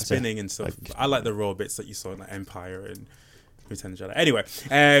flipping gifted and actor. spinning and stuff. I like the raw bits that you saw in like Empire and Return of the Jedi. Anyway,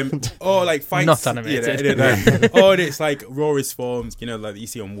 or like fights, Not animated. Or it's like rawest forms, like you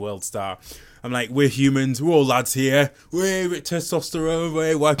see on World Star. I'm like, we're humans, we're all lads here. We're testosterone,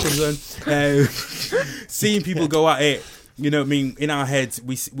 we're weapons, and seeing people go at it. You know what I mean? In our heads,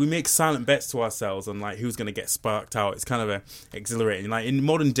 we make silent bets to ourselves on like who's going to get sparked out. It's kind of exhilarating. Like in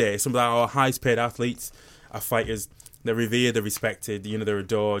modern day, some of our highest paid athletes are fighters. They're revered, they're respected. They're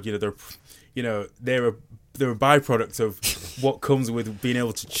adored. They're a byproduct of what comes with being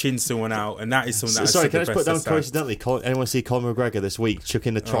able to chin someone out, and that is something that Sorry, can I just put down coincidentally? Anyone see Conor McGregor this week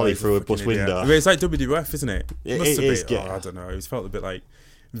chucking the trolley through a bus window? It's like WWF, isn't it? It must have is, been. yeah. I don't know. It felt a bit like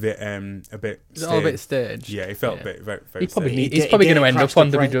a bit. It's all a bit staged. Yeah, it felt a bit very. Very He's probably staged. he's probably going to end up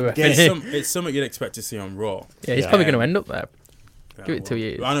on WWF. It's something you'd expect to see on Raw. Yeah, he's probably going to end up there. Give it 2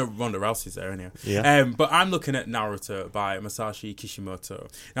 years. I know Ronda Rousey's there anyhow. Yeah. But I'm looking at Naruto by Masashi Kishimoto.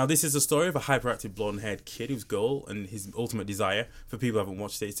 Now, this is a story of a hyperactive blonde-haired kid whose goal and his ultimate desire, for people who haven't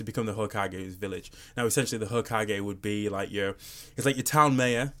watched it, is to become the Hokage of his village. Now, essentially, the Hokage would be like it's like your town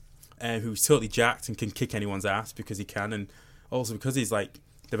mayor, who's totally jacked and can kick anyone's ass because he can, and also because he's like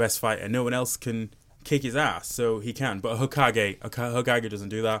the best fighter. No one else can kick his ass, so he can. But a Hokage doesn't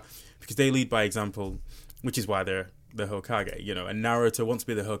do that because they lead by example, which is why they're the Hokage, you know, and Naruto wants to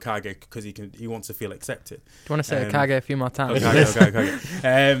be the Hokage because he wants to feel accepted. Do you want to say Hokage a few more times?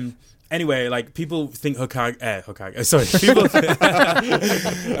 Hokage. Anyway, like people think Hokage. Sorry, people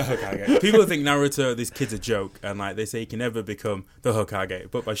Hokage. People think Naruto, this kid's a joke, and like they say he can never become the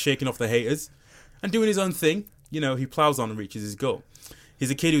Hokage, but by shaking off the haters and doing his own thing, you know, he plows on and reaches his goal. He's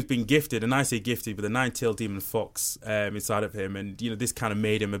a kid who's been gifted, and I say gifted, with a 9-tailed demon fox inside of him, and you know this kind of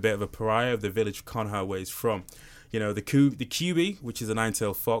made him a bit of a pariah of the village Konoha where he's from. You know, the Kyuubi, which is a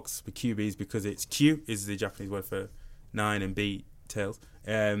 9-tailed fox, but Kyuubi is because it's Q is the Japanese word for 9 and B tails.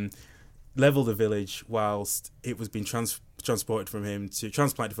 Leveled the village whilst it was being transplanted from him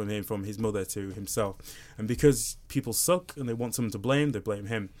from his mother to himself, and because people suck and they want someone to blame, they blame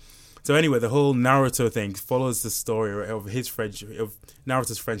him. So anyway, the whole Naruto thing follows the story of his friendship, of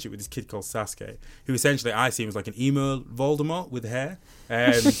Naruto's friendship with this kid called Sasuke, who essentially I see him as like an emo Voldemort with hair,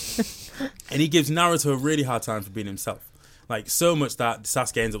 and he gives Naruto a really hard time for being himself. Like so much that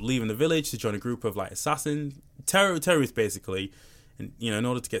Sasuke ends up leaving the village to join a group of like terrorists basically, and you know in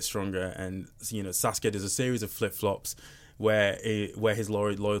order to get stronger. And you know Sasuke does a series of flip flops where his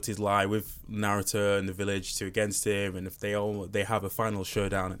loyalties lie with Naruto and the village to against him, and if they have a final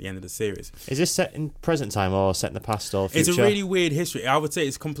showdown at the end of the series. Is this set in present time or set in the past or future? It's a really weird history. I would say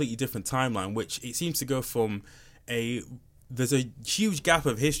it's a completely different timeline, which it seems to go from there's a huge gap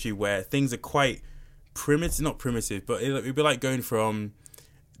of history where things are quite not primitive, but it'd be like going from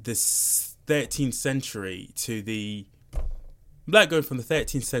the 13th century to going from the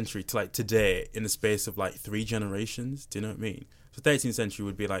 13th century to like today in the space of like 3 generations. Do you know what I mean? So 13th century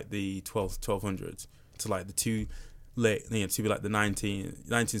would be like the 1200s to like the to be like the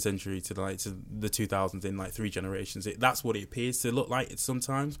 19th century to the 2000s in like 3 generations. That's what it appears to look like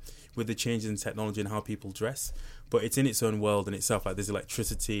sometimes with the changes in technology and how people dress. But it's in its own world in itself. Like there's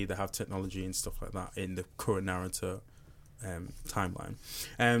electricity, they have technology and stuff like that in the current Naruto timeline.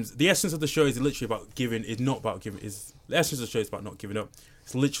 The essence of the show is literally about giving. The essence of the show is about not giving up.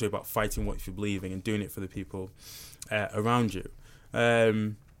 It's literally about fighting what you believe in and doing it for the people around you.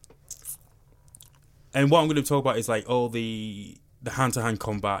 And what I'm going to talk about is like all the hand-to-hand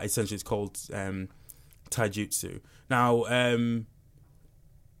combat. Essentially, it's called taijutsu. Now,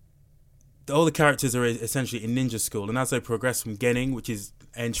 all the characters are essentially in ninja school, and as they progress from Genin, which is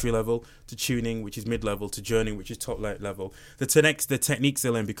entry level, to Chunin, which is mid level, to Jonin, which is top level, the techniques they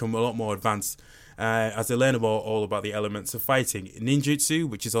learn become a lot more advanced as they learn all about the elements of fighting. Ninjutsu,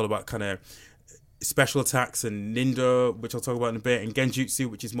 which is all about kind of special attacks, and Nindo, which I'll talk about in a bit, and Genjutsu,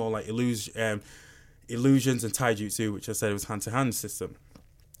 which is more like illusions, and Taijutsu, which I said was hand-to-hand system.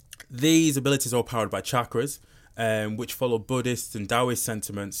 These abilities are all powered by chakras, which follow Buddhist and Taoist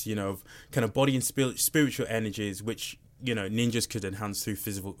sentiments, you know, of kind of body and spiritual energies, which, you know, ninjas could enhance through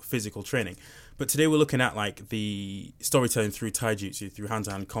physical training. But today we're looking at like the storytelling through taijutsu, through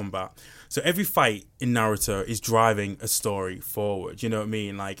hand-to-hand combat. So every fight in Naruto is driving a story forward. You know what I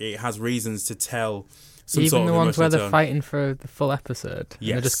mean? Like it has reasons to tell some even sort of the ones where they're tone. Fighting for the full episode. Yes. And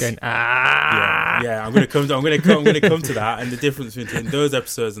they're just going Yeah. I'm going to come to that, and the difference between those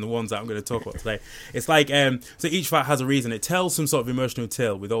episodes and the ones that I'm going to talk about today. It's like so each fight has a reason. It tells some sort of emotional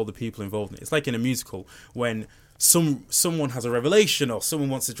tale with all the people involved in it. It's like in a musical when someone has a revelation or someone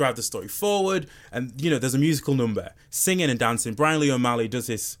wants to drive the story forward, and you know there's a musical number, singing and dancing. Brian Lee O'Malley does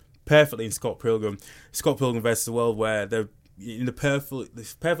this perfectly in Scott Pilgrim versus the World, where they're in the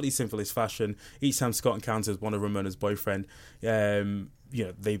perfectly simplest fashion. Each time Scott encounters one of Ramona's boyfriend, you know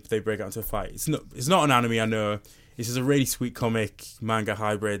they break out into a fight. It's not an anime, I know. It's just a really sweet comic manga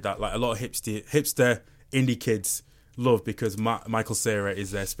hybrid that like a lot of hipster indie kids love because Michael Cera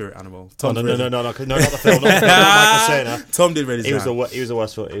is their spirit animal. No, not the film, not Michael Cera. Tom did really. He was the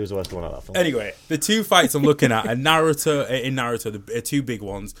worst one at that film. Anyway, the 2 fights I'm looking at are Naruto, the 2 big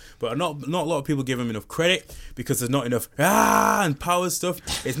ones, but not a lot of people give him enough credit because there's not enough and power stuff.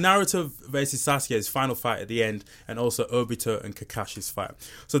 It's Naruto versus Sasuke's final fight at the end, and also Obito and Kakashi's fight.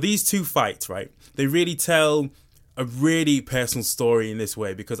 So these 2 fights, right? They really tell a really personal story in this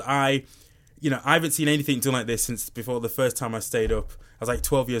way because I haven't seen anything done like this since before the first time I stayed up. I was like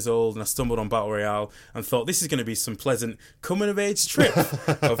 12 years old and I stumbled on Battle Royale and thought this is going to be some pleasant coming-of-age trip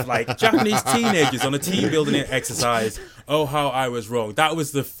of like Japanese teenagers on a team building exercise. Oh, how I was wrong. That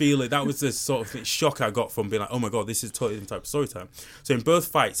was the feeling, that was the sort of shock I got from being like, oh my God, this is a totally different type of storytelling. So in both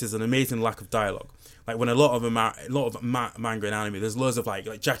fights, there's an amazing lack of dialogue. Like when a lot of manga and anime, there's loads of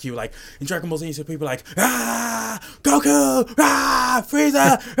like Jackie, like in Dragon Ball Z, so people are like Goku,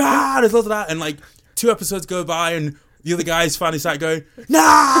 Frieza, there's loads of that, and like 2 episodes go by and the other guys finally start going, he's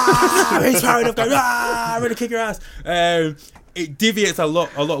powering up, going, I'm gonna kick your ass. It deviates a lot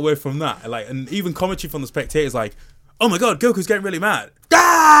away from that, like, and even commentary from the spectators, like, oh my god, Goku's getting really mad.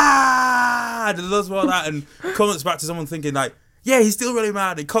 Ah! And does all that and comments back to someone thinking like, yeah, he's still really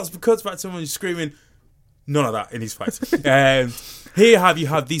mad. And cuts back to someone screaming. None of that in these fights. Here you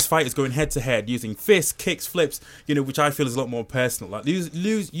have these fighters going head to head using fists, kicks, flips, which I feel is a lot more personal. Like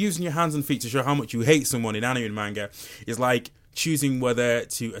using your hands and feet to show how much you hate someone in anime and manga is like choosing whether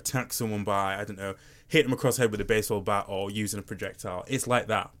to attack someone by, I don't know, hit them across the head with a baseball bat or using a projectile. It's like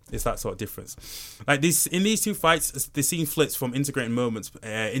that. It's that sort of difference. Like this in these two fights, the scene flips from integrating moments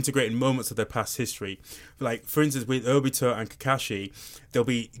of their past history. Like for instance, with Obito and Kakashi, they'll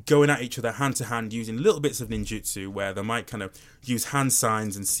be going at each other hand to hand using little bits of ninjutsu where they might kind of use hand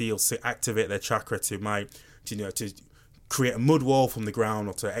signs and seals to activate their chakra to create a mud wall from the ground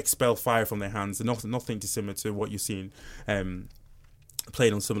or to expel fire from their hands. And nothing dissimilar to what you're seeing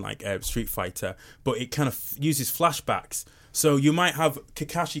played on something like Street Fighter, but it kind of uses flashbacks. So you might have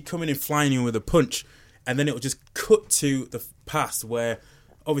Kakashi coming in flying in with a punch, and then it will just cut to the past where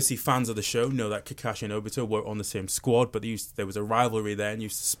obviously fans of the show know that Kakashi and Obito were on the same squad, but there was a rivalry there and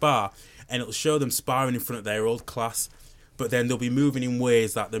used to spar, and it'll show them sparring in front of their old class, but then they'll be moving in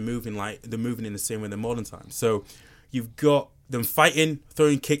ways that they're moving in the same way in the modern times. So you've got them fighting,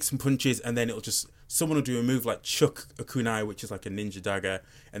 throwing kicks and punches, and then someone will do a move like chuck a kunai, which is like a ninja dagger,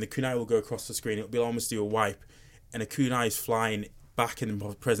 and the kunai will go across the screen. It'll be almost do a wipe, and a kunai is flying back in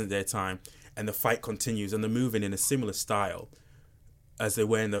the present day time, and the fight continues, and they're moving in a similar style as they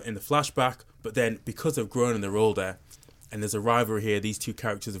were in the flashback. But then because they've grown and they're older, and there's a rivalry here, these two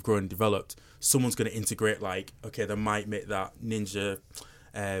characters have grown and developed. Someone's going to integrate like, okay, they might make that ninja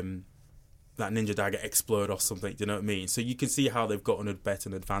dagger explode or something. Do you know what I mean? So you can see how they've gotten better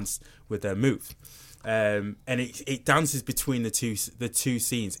and advanced with their move. And it dances between the two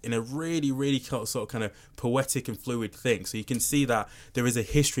scenes in a really, really sort of kind of poetic and fluid thing. So you can see that there is a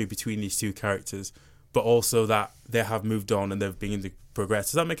history between these two characters, but also that they have moved on and they've begun to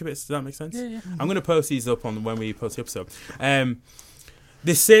progress. Does that make sense? Yeah. I'm going to post these up on when we post the episode.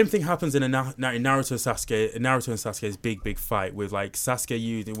 The same thing happens in Naruto and Sasuke's big fight with like Sasuke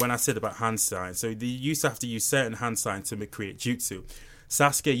using, when I said about hand signs, so they used to have to use certain hand signs to create jutsu.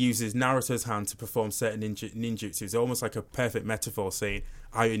 Sasuke uses Naruto's hand to perform certain ninjutsu. It's almost like a perfect metaphor saying,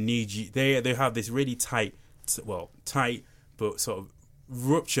 I need you. They have this really tight but sort of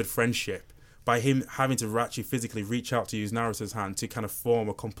ruptured friendship by him having to actually physically reach out to use Naruto's hand to kind of form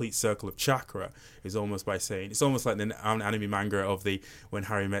a complete circle of chakra. Is almost by saying, it's almost like the anime manga of the when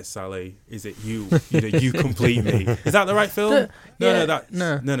Harry met Sally, is it you? You complete me. Is that the right film? No.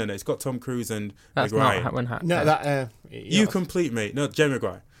 It's got Tom Cruise and that's Maguire. not when Harry. No, that You complete me. No, Jerry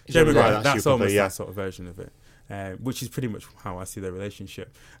Maguire. Jerry Maguire, That's almost that sort of version of it, which is pretty much how I see their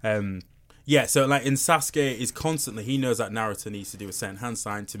relationship. So like in Sasuke is constantly, he knows that Naruto needs to do a certain hand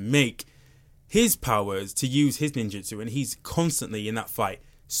sign to make his powers, to use his ninjutsu, and he's constantly in that fight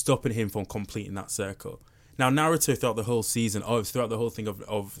stopping him from completing that circle. Now Naruto throughout the whole season, throughout the whole thing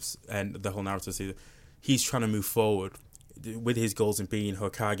and the whole Naruto season, he's trying to move forward with his goals in being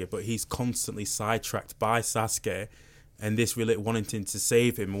Hokage, but he's constantly sidetracked by Sasuke, and this really wanting him to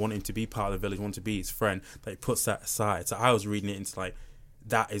save him, wanting him to be part of the village, wanting to be his friend, that he puts that aside. So I was reading it into like,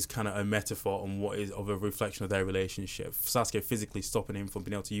 that is kind of a metaphor on what is of a reflection of their relationship. Sasuke physically stopping him from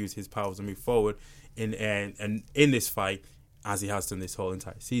being able to use his powers and move forward in this fight, as he has done this whole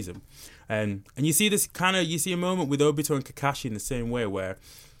entire season. And you see a moment with Obito and Kakashi in the same way, where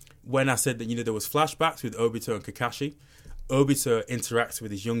when I said that there was flashbacks with Obito and Kakashi, Obito interacts with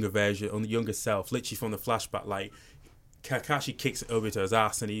his younger version, on the younger self, literally from the flashback. Like Kakashi kicks Obito's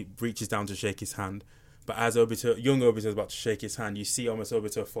ass and he reaches down to shake his hand. But as young Obito is about to shake his hand, you see almost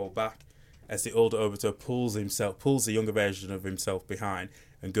Obito fall back as the older Obito pulls the younger version of himself behind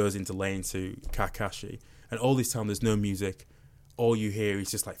and goes into lane to Kakashi. And all this time there's no music. All you hear is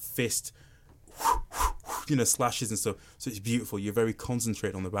just like fist, slashes and stuff. So it's beautiful. You're very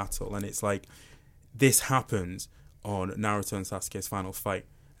concentrated on the battle. And it's like, this happens on Naruto and Sasuke's final fight.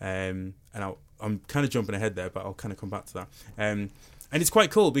 And I'm kind of jumping ahead there, but I'll kind of come back to that. And it's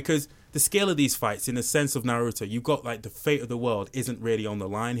quite cool because the scale of these fights, in the sense of Naruto, you've got like the fate of the world isn't really on the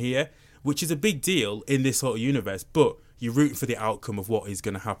line here, which is a big deal in this sort of universe, but you're rooting for the outcome of what is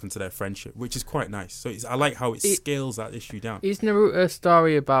going to happen to their friendship, which is quite nice. So I like how it scales that issue down. Is Naruto a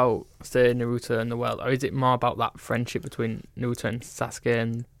story about, say, Naruto and the world, or is it more about that friendship between Naruto and Sasuke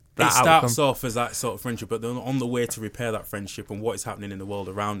and that outcome? It starts off as that sort of friendship, but then on the way to repair that friendship and what is happening in the world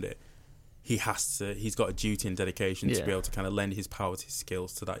around it, he's got a duty and dedication to be able to kind of lend his powers, his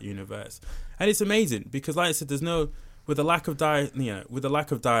skills to that universe. And it's amazing because, like I said, with the lack of dialogue, no Naruto lack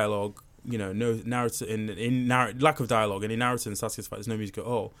of dialogue, and in Naruto and Sasuke's fight, there's no music at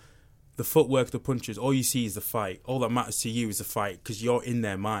all. the footwork, the punches, all you see is the fight. All that matters to you is the fight because you're in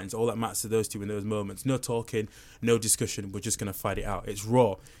their minds. All that matters to those two in those moments. No talking, no discussion. We're just going to fight it out. It's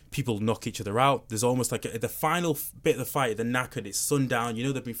raw. People knock each other out. There's almost like the final bit of the fight, they're knackered. It's sundown. You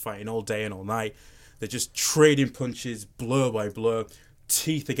know they've been fighting all day and all night. They're just trading punches, blow by blow.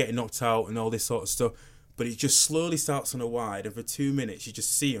 Teeth are getting knocked out and all this sort of stuff. But it just slowly starts on a wide. And for 2 minutes, you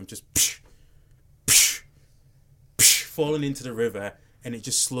just see them just falling into the river. And it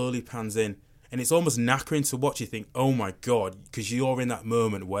just slowly pans in. And it's almost knackering to watch. You think, oh my God, because you're in that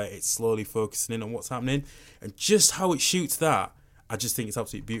moment where it's slowly focusing in on what's happening. And just how it shoots that, I just think it's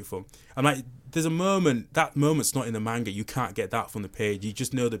absolutely beautiful. I'm like, there's a moment, that moment's not in the manga. You can't get that from the page. You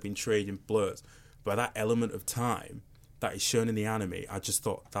just know they've been trading blurs. But that element of time that is shown in the anime, I just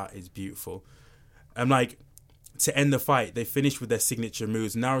thought that is beautiful. I'm like, to end the fight, they finished with their signature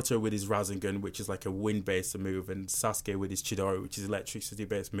moves. Naruto with his Rasengan, which is like a wind-based move, and Sasuke with his Chidori, which is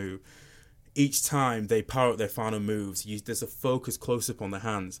electricity-based move. Each time they power up their final moves, there's a focus close-up on the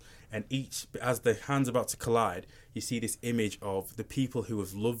hands, and as the hands are about to collide, you see this image of the people who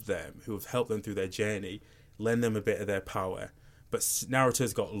have loved them, who have helped them through their journey, lend them a bit of their power. But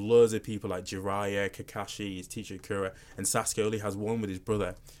Naruto's got loads of people like Jiraiya, Kakashi, his teacher Kura, and Sasuke only has one with his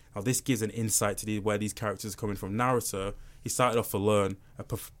brother. Now, this gives an insight to where these characters are coming from. Naruto, he started off alone, a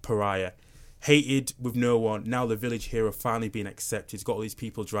pariah, hated with no one. Now the village hero finally being accepted. He's got all these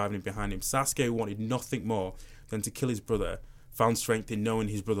people driving behind him. Sasuke wanted nothing more than to kill his brother, found strength in knowing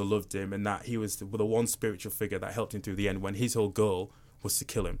his brother loved him and that he was the one spiritual figure that helped him through the end when his whole goal was to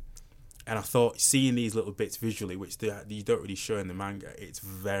kill him. And I thought, seeing these little bits visually, which you don't really show in the manga, it's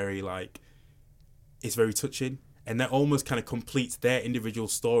very touching. And that almost kind of completes their individual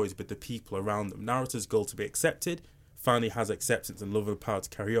stories with the people around them. Naruto's goal to be accepted finally has acceptance and love and power to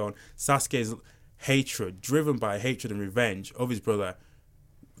carry on. Sasuke's hatred, driven by hatred and revenge of his brother,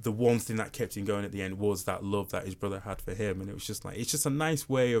 the one thing that kept him going at the end was that love that his brother had for him. And it was just like, it's just a nice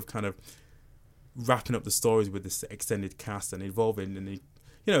way of kind of wrapping up the stories with this extended cast and evolving and,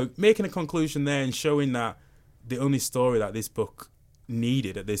 making a conclusion there and showing that the only story that this book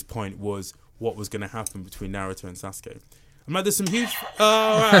needed at this point was what was going to happen between Naruto and Sasuke. I'm like, there's some huge...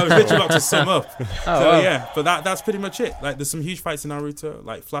 I was literally about to sum up. But that's pretty much it. Like, there's some huge fights in Naruto,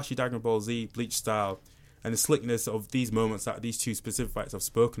 like flashy Dragon Ball Z, Bleach style, and the slickness of these moments that these two specific fights I've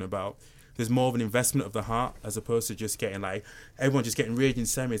spoken about. There's more of an investment of the heart as opposed to just getting, like, everyone just getting raging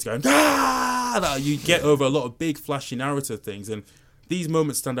semis going, that you get over a lot of big flashy Naruto things. And these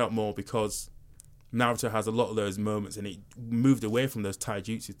moments stand out more because Naruto has a lot of those moments and it moved away from those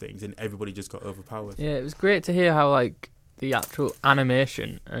taijutsu things and everybody just got overpowered. Yeah, it was great to hear how, like, the actual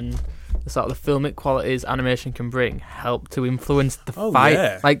animation and the sort of the filmic qualities animation can bring help to influence the fight.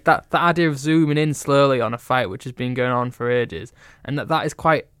 Yeah. Like, that idea of zooming in slowly on a fight which has been going on for ages, and that is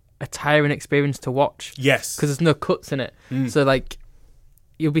quite a tiring experience to watch. Yes. Because there's no cuts in it. So, like,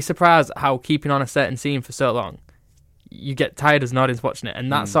 you'll be surprised at how keeping on a certain scene for so long, you get tired as an audience watching it.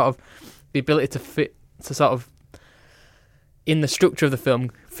 And that sort of... the ability to fit, to sort of, in the structure of the film,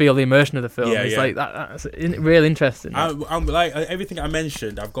 feel the immersion of the film. It's like that's really interesting. I'm like, everything I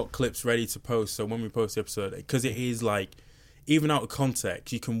mentioned, I've got clips ready to post. So when we post the episode, because it is like, even out of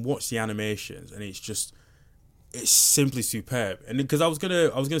context, you can watch the animations and it's simply superb. And because I was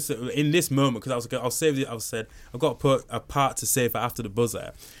gonna say in this moment, because I've got to put a part to say for after the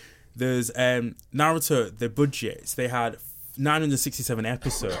buzzer. There's Naruto, the budgets they had. 967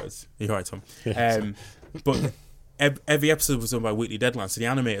 episodes. You're right, Tom. But every episode was done by weekly deadline, so the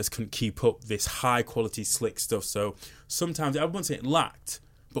animators couldn't keep up this high quality, slick stuff. So sometimes I wouldn't say it lacked,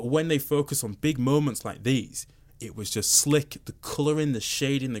 but when they focus on big moments like these, it was just slick. The colouring, the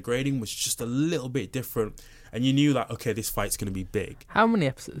shading, the grading was just a little bit different, and you knew that this fight's going to be big. How many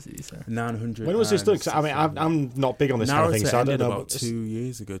episodes did you say? 900. When was this done? I mean, I'm not big on this kind of thing, so I don't know. About 2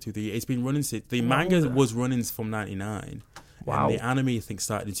 years ago, 2 years. It's been running since the manga was running from '99. Wow. And the anime, I think,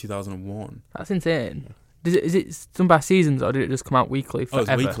 started in 2001. That's insane. Is it done by seasons, or did it just come out weekly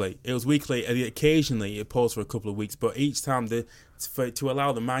forever? It was weekly. And occasionally, it paused for a couple of weeks. But each time, to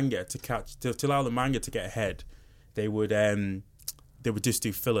allow the manga to get ahead, they would just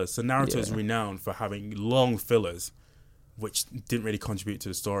do fillers. So Naruto's renowned for having long fillers, which didn't really contribute to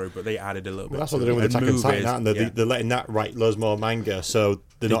the story, but they added a little bit. That's what they're doing with Attack on Titan, aren't they? They're letting that write loads more manga, so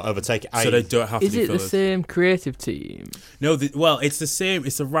they're not overtaking. So they don't have to do fillers. Is it the same creative team? No, it's the same.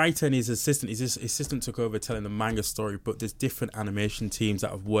 It's the writer and his assistant. His assistant took over telling the manga story, but there's different animation teams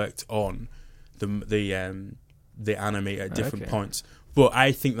that have worked on the anime at different points. But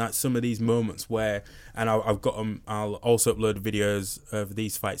I think that some of these moments where, and I've got them, I'll also upload videos of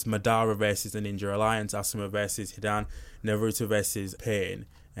these fights: Madara versus the Ninja Alliance, Asuma versus Hidan, Naruto versus Pain,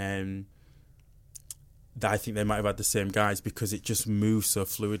 that I think they might have had the same guys because it just moves so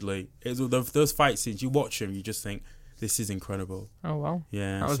fluidly. Those fight scenes, you watch them, you just think, this is incredible. Oh, wow.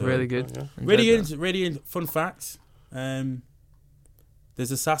 Yeah, That was really good. Yeah. Really fun fact.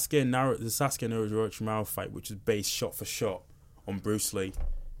 There's a Sasuke and Orochimaru fight, which is based shot for shot on Bruce Lee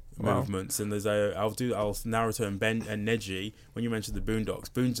movements, and there's Naruto and Ben and Neji. When you mentioned the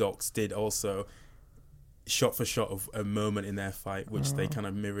Boondocks did also shot for shot of a moment in their fight, which they kind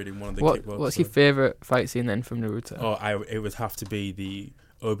of mirrored in one of the kickboxers. What's your favourite fight scene then from Naruto? It would have to be the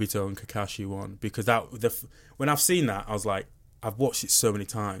Obito and Kakashi one, because when I've seen that, I was like, I've watched it so many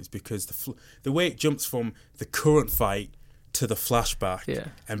times, because the way it jumps from the current fight to the flashback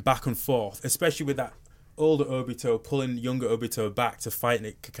and back and forth, especially with that older Obito pulling younger Obito back to fight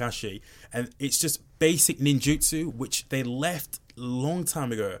Kakashi, and it's just basic ninjutsu, which they left a long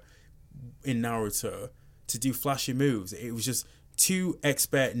time ago in Naruto to do flashy moves. It was just two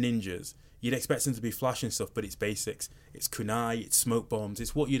expert ninjas. You'd expect them to be flashing stuff, but it's basics. It's kunai, it's smoke bombs.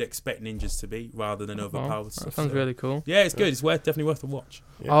 It's what you'd expect ninjas to be, rather than overpowered stuff. That sounds really cool. Yeah, it's good. It's definitely worth a watch.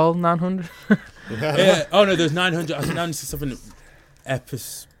 Yeah. All 900? Yeah. Oh no, there's 900. I think 907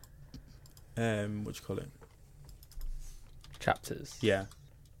 episodes. What do you call it? Chapters. Yeah.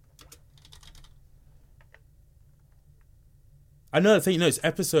 I know. I think it's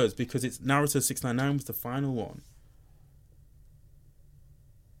episodes, because it's Naruto 699 was the final one.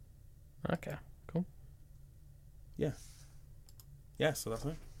 Okay, cool. Yeah, so that's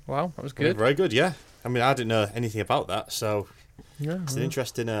it. Wow, that was good. Very good, yeah. I mean, I didn't know anything about that, so it's an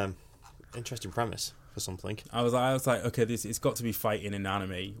interesting premise for something. I was like, okay, it's got to be fighting in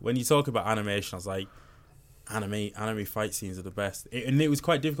anime. When you talk about animation, I was like, anime fight scenes are the best. And it was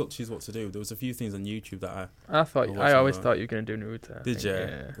quite difficult to choose what to do. There was a few things on YouTube that I always thought you were going to do Naruto. Did you?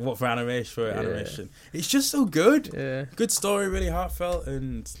 Yeah. What, for animation? For animation. It's just so good. Yeah. Good story, really heartfelt,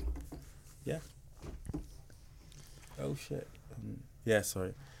 and yeah. Oh shit. Yeah,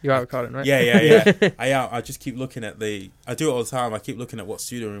 sorry. You are recording, right? Yeah. I just keep looking at I do it all the time. I keep looking at what's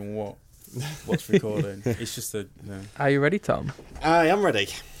studio and what's recording. It's just Are you ready, Tom? I am ready.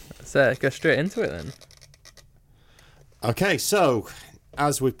 So go straight into it then. Okay, so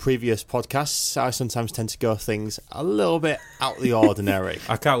as with previous podcasts, I sometimes tend to go things a little bit out of the ordinary.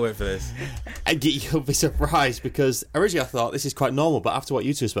 I can't wait for this. And you'll be surprised, because originally I thought this is quite normal, but after what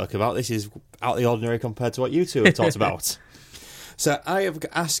you two spoke about, this is out of the ordinary compared to what you two have talked about. So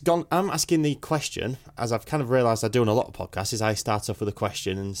I'm asking the question, as I've kind of realised I do on a lot of podcasts, is I start off with a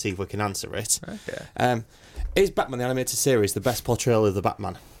question and see if we can answer it. Okay. Is Batman the Animated Series the best portrayal of the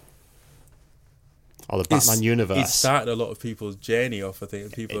Batman? Or the Batman universe? It started a lot of people's journey off, I think,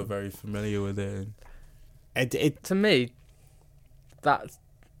 and people are very familiar with it. To me, that's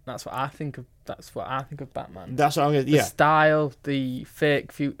what I think of. That's what I think of Batman. That's what I'm going to... Yeah. The style, the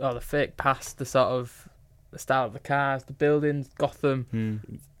fake the fake past, the sort of... The style of the cars, the buildings, Gotham.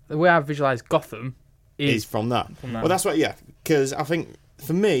 The way I visualise Gotham is from that. Well, that's what, because I think,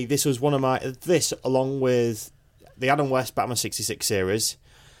 for me, this was one of my... This, along with the Adam West Batman 66 series,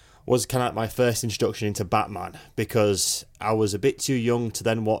 was kind of like my first introduction into Batman, because I was a bit too young to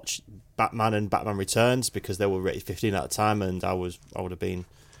then watch Batman and Batman Returns, because they were rated 15 at the time, and I would have been...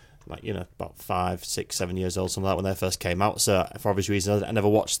 like, about 5, 6, 7 years old, something like that, when they first came out. So, for obvious reasons, I never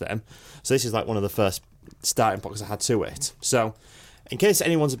watched them. So this is like one of the first starting blocks I had to it. So, in case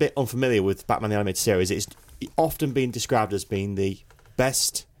anyone's a bit unfamiliar with Batman the Animated Series, it's often been described as being the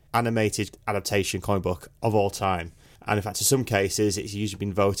best animated adaptation comic book of all time. And in fact, in some cases, it's usually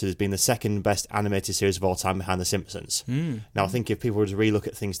been voted as being the second best animated series of all time behind The Simpsons. Now, I think if people were to relook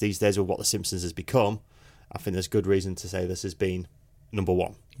at things these days with what The Simpsons has become, I think there's good reason to say this has been number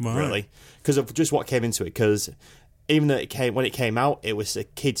one, really, because of just what came into it. Because even though when it came out, it was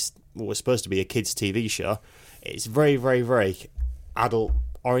was supposed to be a kids' TV show. It's very, very, very adult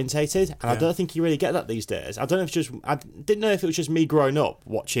orientated, and I don't think you really get that these days. I didn't know if it was just me growing up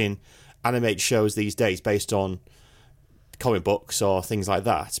watching animated shows these days based on comic books or things like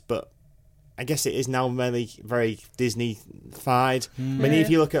that, but I guess it is now mainly very Disney-fied. I mean, if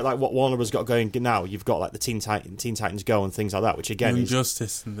you look at like what Warner Bros. Got going now, you've got like the Teen Titans Go and things like that, which again Young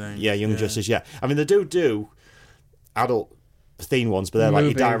Justice and things. Yeah, Young Justice, yeah. I mean, they do adult theme ones, but they're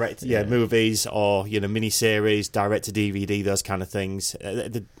movies, like your direct movies or mini-series, direct-to-DVD, those kind of things.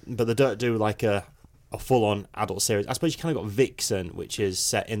 But they don't do like a full-on adult series. I suppose you kind of got Vixen, which is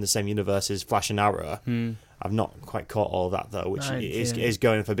set in the same universe as Flash and Arrow. I've not quite caught all that, though, which is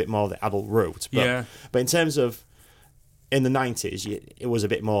going for a bit more of the adult route. But in terms of, in the 90s, it was a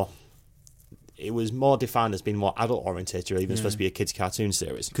bit more... It was more defined as being more adult-oriented, or even supposed to be a kids' cartoon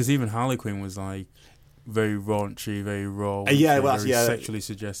series. Because even Harley Quinn was like very raunchy, very raw. Very sexually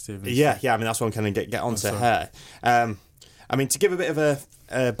suggestive. Yeah. I mean, that's what I'm kind of get onto her. I mean, to give a bit of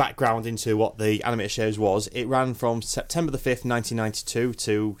a background into what the animated shows was, it ran from September the 5th, 1992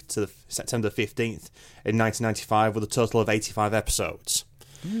 to September the 15th in 1995 with a total of 85 episodes.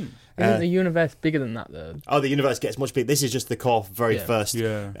 Isn't the universe bigger than that, though? Oh, the universe gets much bigger. This is just the core first.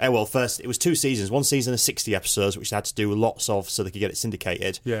 Yeah. First, it was 2 seasons. One season of 60 episodes, which they had to do lots of so they could get it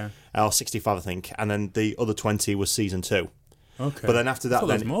syndicated. Yeah. Or 65, I think. And then the other 20 was season 2. Okay. But then after that,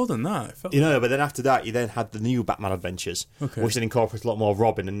 there was more than that. But then after that, you then had the new Batman Adventures, which then incorporated a lot more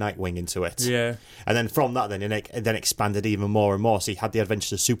Robin and Nightwing into it. Yeah. And then from that, then it then expanded even more and more. So you had the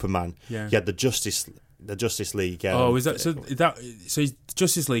Adventures of Superman. Yeah. You had the Justice League. Is that so?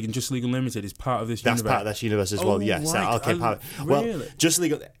 Justice League and Justice League Unlimited is part of this universe. That's part of this universe as well. Yes. Right. Well, Justice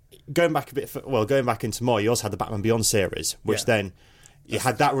League. Going back into more, you also had the Batman Beyond series, which then. You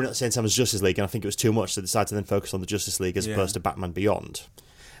had that run at the same time as Justice League, and I think it was too much, so they decided to then focus on the Justice League as opposed to Batman Beyond.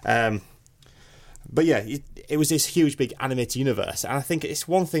 But yeah, it was this huge, big animated universe, and I think it's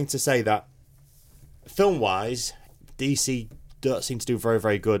one thing to say that film-wise, DC don't seem to do very,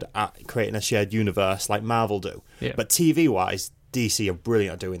 very good at creating a shared universe like Marvel do. Yeah. But TV-wise, DC are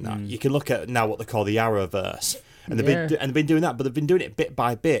brilliant at doing that. You can look at now what they call the Arrowverse. And they've been doing that, but they've been doing it bit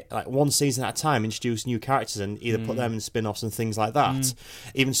by bit, like one season at a time, introduce new characters and either put them in spin-offs and things like that.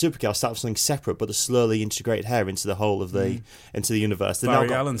 Even Supergirl started with something separate, but they slowly integrated her into the whole of the into the universe.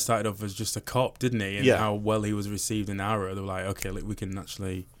 Barry Allen started off as just a cop, didn't he? And how well he was received in Arrow. They were like, okay, we can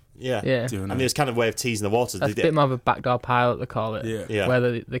actually do it. I mean, it's kind of a way of teasing the waters. That's a bit more of a backdoor pilot, they call it. Yeah.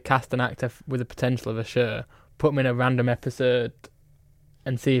 Where they cast an actor with the potential of a show, put them in a random episode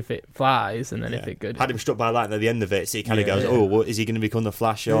and see if it flies, and then if it good. Had him struck by lightning at the end of it, so he kind of goes, "Oh, is he going to become the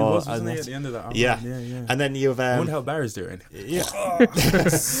Flash?" Or wasn't he at the end of that? Yeah. And then you've I wonder how Barry's doing. Yeah,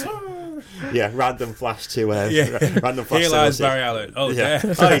 random Flash to random Flash. Here lies Barry Allen. Oh, yeah.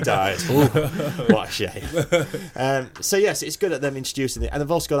 Oh, he dies. Ooh, what a shame. So yes, it's good at them introducing it, and they've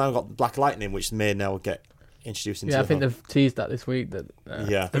also now got Black Lightning, which may now get introduced into. I think they've teased that this week. That have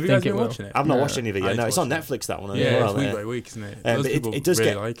you guys been watching it? I've not watched any of it yet. No, it's on Netflix, that one. It's week by week, isn't it? Most people it does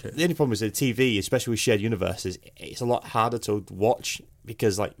really like it. The only problem is with TV, especially with shared universes, it's a lot harder to watch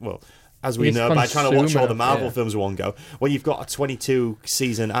because, as we know, by trying to watch all the Marvel films in one go, when you've got a 22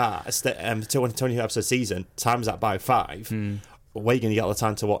 season 22 episode season, times that by 5, where are you going to get all the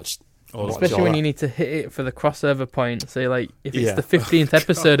time to watch? Especially when you need to hit it for the crossover point. So, if it's the 15th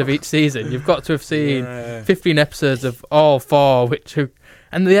episode of each season, you've got to have seen 15 episodes of all 4,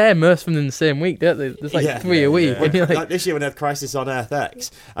 and they air most of them in the same week, don't they? There's 3 a week. Yeah. Like this year when they had Crisis on Earth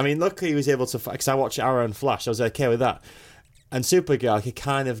X, I mean, luckily he was able to, because I watched Arrow and Flash, I was okay with that. And Supergirl, I could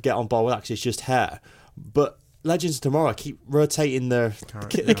kind of get on board with that because it's just her. But Legends of Tomorrow keep rotating the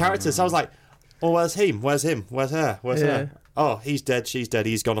characters. So I was like, oh, where's him? Where's him? Where's her? Where's her? Oh, he's dead. She's dead.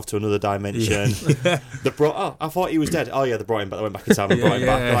 He's gone off to another dimension. I thought he was dead. Oh yeah, they brought him back. They went back in time and brought him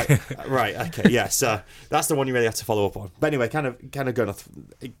back. Right. Okay. Yeah. So that's the one you really have to follow up on. But anyway, kind of going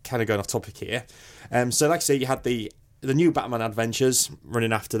off topic here. So like I say, you had the new Batman Adventures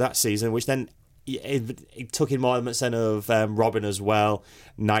running after that season, which then it took in more elements then of Robin as well,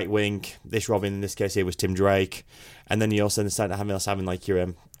 Nightwing. This Robin in this case here was Tim Drake, and then you also started having like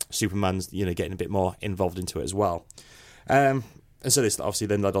your Superman's, getting a bit more involved into it as well. And so this obviously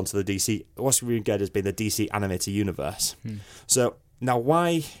then led on to the DC. What's regarded as being the DC animated universe. So now,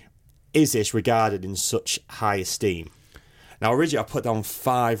 why is this regarded in such high esteem? Now, originally I put down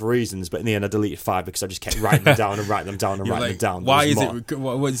 5 reasons, but in the end I deleted 5 because I just kept writing them down and writing them down and writing them down. Why is it?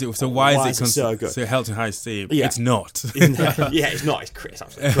 What is it? So why is it so good? So held in high esteem? Yeah. It's not. It's not. It's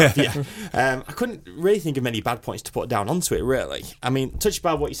absolutely crap. Yeah. I couldn't really think of many bad points to put down onto it. Really, I mean, touched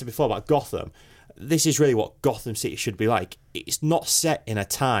by what you said before about Gotham. This is really what Gotham City should be like. It's not set in a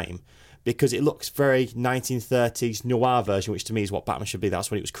time because it looks very 1930s noir version, which to me is what Batman should be.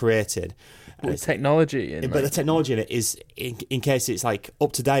 That's when it was created. But technology. But the technology in it is, in case it's like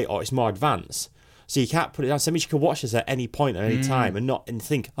up to date or it's more advanced. So you can't put it down. So that means you can watch this at any point at any time and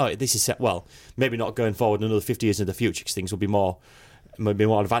think, oh, this is set well. Maybe not going forward another 50 years into the future because things will be more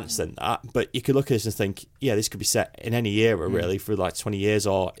advanced than that, but you could look at this and think, yeah, this could be set in any era really for like 20 years,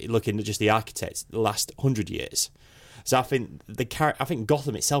 or looking at just the architects the last 100 years. So I think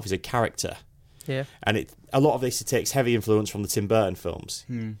Gotham itself is a character, and a lot of this takes heavy influence from the Tim Burton films,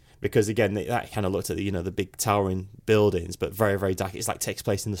 because again that kind of looked at the big towering buildings, but very, very dark. It's like takes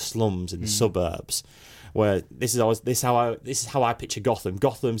place in the slums, in the suburbs, where this is how I picture Gotham.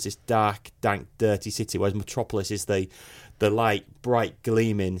 Gotham's this dark, dank, dirty city, whereas Metropolis is the light, bright,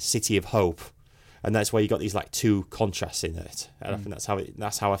 gleaming city of hope, and that's where you got these like 2 contrasts in it. And I think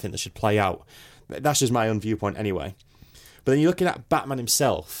that's how I think they should play out. That's just my own viewpoint anyway. But then you're looking at Batman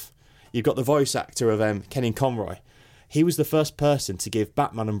himself. You've got the voice actor of Kenny Conroy. He was the first person to give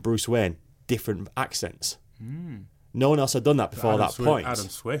Batman and Bruce Wayne different accents. No one else had done that before that point.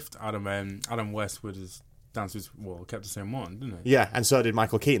 Adam West was kept the same one, didn't he? Yeah, and so did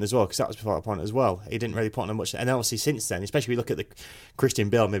Michael Keaton as well, because that was before that point as well. He didn't really put on much. And obviously since then, especially if you look at the Christian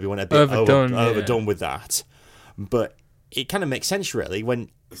Bale, maybe went a bit overdone with that. But it kind of makes sense, really, when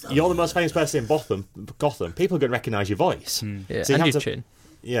you're the most famous person in Gotham, people are going to recognise your voice. Yeah, so and your chin.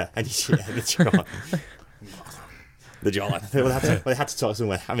 Yeah, and the jawline. The jawline. They had to talk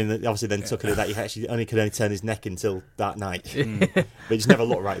somewhere. I mean, they obviously then took it that he actually could only turn his neck until that night. But he just never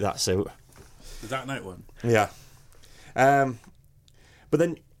looked right, that suit. The Dark Knight one? Yeah. But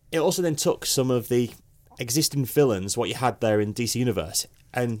then it also then took some of the existing villains, what you had there in DC Universe,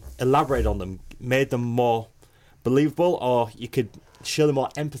 and elaborated on them, made them more believable, or you could show them more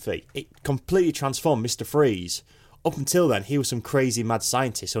empathy. It completely transformed Mr. Freeze. Up until then, he was some crazy mad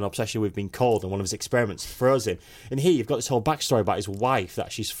scientist, an obsession with being cold, and one of his experiments froze him. And here you've got this whole backstory about his wife,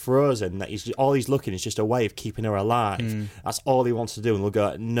 that she's frozen, that all he's looking is just a way of keeping her alive. That's all he wants to do, and he'll go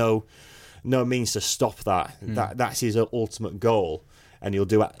at no means to stop that. That's his ultimate goal, and he'll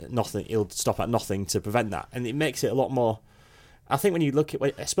do nothing. He'll stop at nothing to prevent that, and it makes it a lot more. I think when you look at,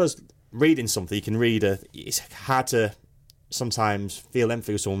 I suppose, reading something, you can read it's hard to sometimes feel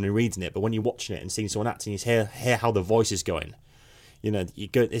empathy with someone when you're reading it, but when you're watching it and seeing someone acting, you hear how the voice is going. You know,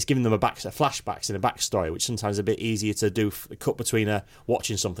 it's giving them flashbacks and a backstory, which sometimes is a bit easier to do, cut between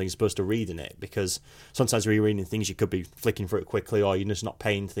watching something as opposed to reading it, because sometimes when you're reading things, you could be flicking through it quickly, or you're just not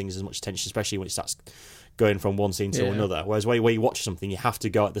paying things as much attention, especially when it starts going from one scene to another. Whereas where you watch something, you have to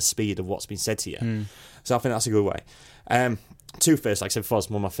go at the speed of what's been said to you. So I think that's a good way. Two-Face, like I said before, is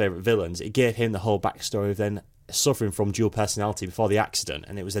one of my favourite villains. It gave him the whole backstory of then suffering from dual personality before the accident,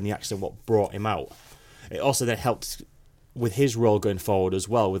 and it was then the accident what brought him out. It also then helped with his role going forward as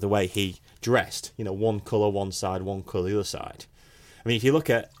well, with the way he dressed. You know, one colour one side, one colour the other side. I mean, if you look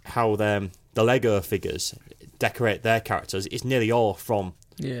at how the Lego figures decorate their characters, it's nearly all from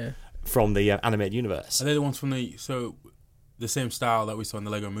the animated universe. Are they the ones from the same style that we saw in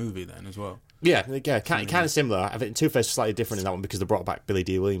the Lego movie then as well? Yeah, kind of similar. I think Two-Face was slightly different in that one because they brought back Billy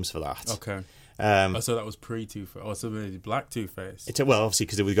D. Williams for that. Okay. So that was pre-Two-Face. Oh, so maybe Black Two-Face. Well, obviously,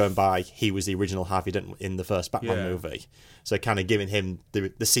 because it was going by, he was the original Harvey Dent in the first Batman movie. So kind of giving him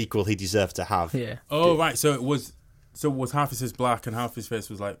the sequel he deserved to have. Yeah. Oh, right. So was half his face black and half his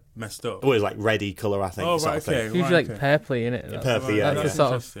face was like messed up? It was like reddy colour, I think. Oh, right, okay. It's usually like purpley, in it? Purpley, yeah. That's the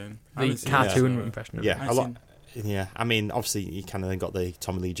sort of the cartoon impression of it. Yeah, a lot. Yeah, I mean, obviously, you kind of then got the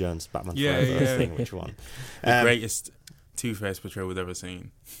Tommy Lee Jones Batman Forever thing, which one? The greatest Two-Face portrayal we've ever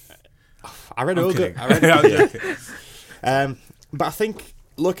seen. I read it. But I think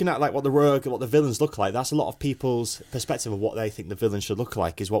looking at like what the villains look like, that's a lot of people's perspective of what they think the villains should look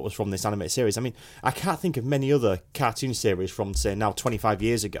like, is what was from this animated series. I mean, I can't think of many other cartoon series from, say, now 25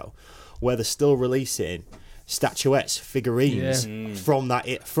 years ago, where they're still releasing statuettes, figurines from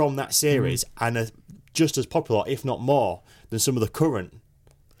that series, and are just as popular, if not more, than some of the current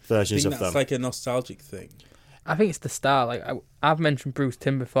versions of them. That's like a nostalgic thing. I think it's the style. Like I've mentioned Bruce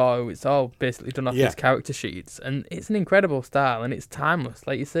Timm before. It's all basically done off his character sheets, and it's an incredible style, and it's timeless.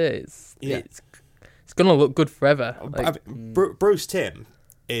 Like you say, it's gonna look good forever. Like, Bruce Timm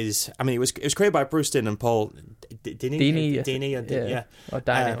is. I mean, it was created by Bruce Timm and Paul Dini, or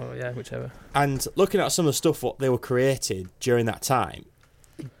Dini, whichever. And looking at some of the stuff what they were created during that time,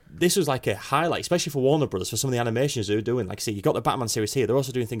 this was like a highlight, especially for Warner Brothers, for some of the animations they were doing. Like, see, you got the Batman series here. They're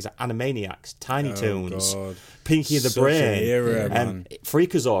also doing things like Animaniacs, Tiny Toons, Pinky and the Brain,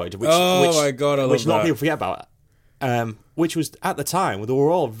 Freakazoid, which my God, I love which a lot of people forget about. Which was at the time they were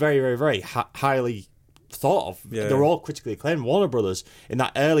all very, very, very highly thought of. Yeah. They were all critically acclaimed. Warner Brothers in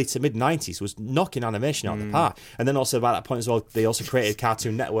that early to mid 90s was knocking animation out of the park. And then also by that point as well, they also created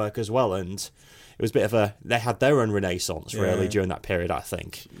Cartoon Network as well, and it was a bit of they had their own renaissance really during that period, I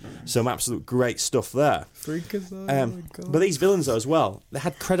think. Some absolute great stuff there. But these villains though as well, they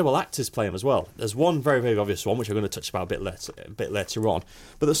had credible actors play them as well. There's one very, very obvious one which I'm going to touch about a bit later on.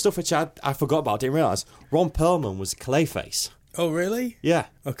 But the stuff which I forgot about, I didn't realise, Ron Perlman was Clayface. Oh really? Yeah.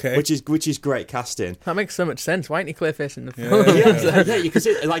 Okay. Which is great casting. That makes so much sense. Why ain't he Clayface in the film? Yeah, you can see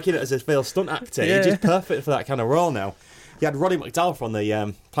it, like, as a failed stunt actor. He's just perfect for that kind of role now. You had Roddy McDowall from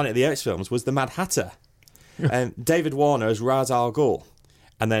the Planet of the Apes films, was the Mad Hatter. David Warner as Ra's al Ghul.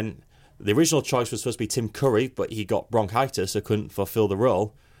 And then the original choice was supposed to be Tim Curry, but he got bronchitis, so couldn't fulfill the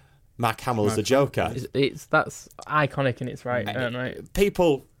role. Mark Hamill as the Joker. That's iconic in its right.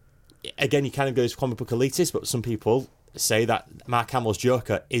 People, again, you kind of go as comic book elitist, but some people say that Mark Hamill's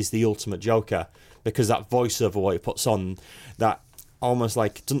Joker is the ultimate Joker, because that voiceover what he puts on, that almost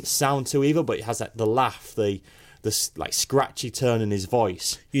like doesn't sound too evil, but it has the laugh, the like scratchy turn in his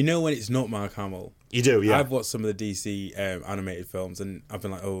voice. You know when it's not Mark Hamill. You do, yeah. I've watched some of the DC animated films, and I've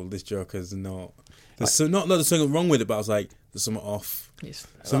been like, oh, this Joker's not. There's something wrong with it, but I was like, there's something off. Yes.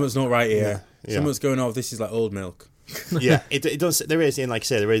 Something's not right here. Yeah. Something's going off. This is like old milk. Yeah, it does. There is, and like I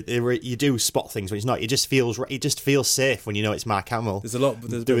say, you do spot things when it's not. It just feels safe when you know it's Mark Hamill. There's a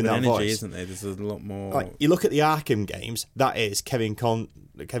bit of energy, voice. Isn't there? There's a lot more. Like, you look at the Arkham games, that is Kevin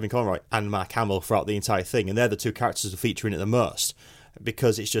Conroy and Mark Hamill throughout the entire thing, and they're the two characters who feature in it the most,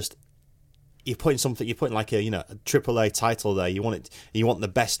 because it's just you're putting like a AAA title there. You want the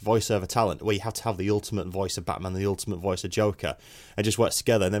best voiceover talent, where you have to have the ultimate voice of Batman, the ultimate voice of Joker. It just works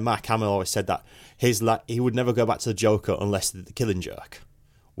together. And then Mark Hamill always said that he would never go back to the Joker unless the Killing Joke,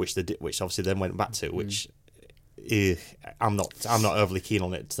 which obviously then went back to, which I'm not overly keen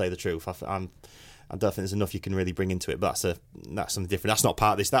on it, to say the truth. I don't think there's enough you can really bring into it, but that's something different. That's not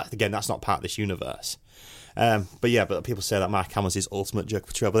part of this. That's not part of this universe. But people say that Mark Hamill's his ultimate Joker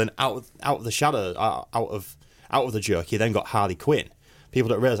portrayal. But then out of the shadow, out of the Joker, you then got Harley Quinn. People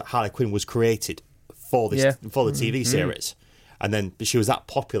don't realise that Harley Quinn was created for the TV series, and then she was that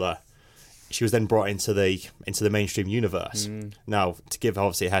popular. She was then brought into the mainstream universe. Now, to give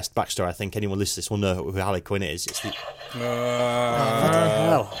obviously a backstory, I think anyone listening to this will know who Harley Quinn is. It's what the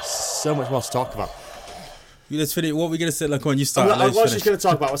hell? So much more to talk about. Let's finish. What are we going to say? Like when you start. I was just going to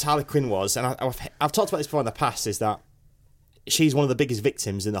talk about what Harley Quinn was, and I've talked about this before in the past. Is that she's one of the biggest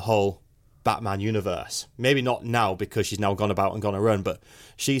victims in the whole Batman universe? Maybe not now, because she's now gone about and gone her own, but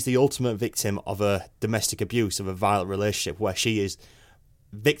she's the ultimate victim of a domestic abuse, of a violent relationship, where she is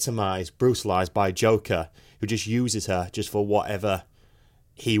victimized, brutalized by Joker, who just uses her just for whatever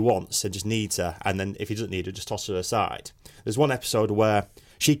he wants and just needs her, and then if he doesn't need her, just tosses her aside. There's one episode where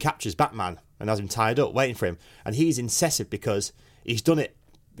she captures Batman and has him tied up, waiting for him, and he's incessive because she's done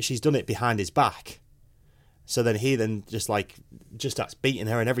it behind his back. So then he just starts beating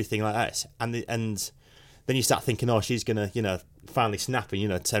her and everything like that, and then you start thinking, oh, she's gonna finally snap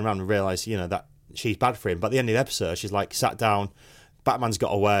and turn around and realise that she's bad for him. But at the end of the episode, she's like sat down, Batman's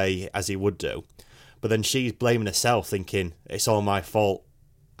got away as he would do, but then she's blaming herself, thinking it's all my fault.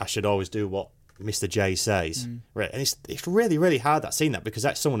 I should always do what Mr. J says. Right, and it's really, really hard seeing that, because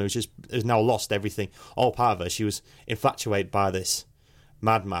that's someone who's now lost everything, all part of her. She was infatuated by this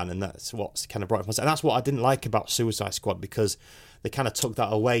madman, and that's what's kind of brought it. And that's what I didn't like about Suicide Squad, because they kind of took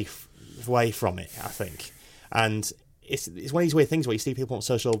that away from it, I think. And it's one of these weird things where you see people on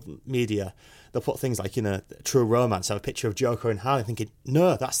social media, they'll put things like True Romance, have a picture of Joker and Harley, thinking,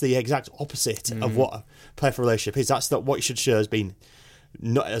 no, that's the exact opposite of what a perfect relationship is. That's what you should show as being.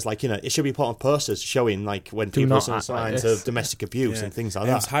 Not as it should be put on posters showing when people are showing signs of domestic abuse and things like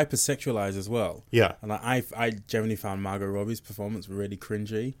that. It's hypersexualized as well. Yeah, and I generally found Margot Robbie's performance really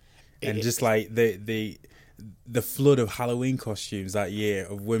cringy, and just like the flood of Halloween costumes that year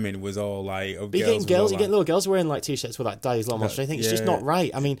of women was all like. Of you get little girls wearing t-shirts with Daddy's Little Monster. I think it's just not right.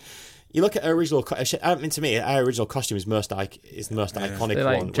 I mean, you look at her original. To me, her original costume is the most iconic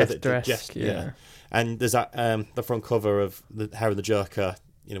one. Jeff-esque, And there's that the front cover of the Hair of the Joker,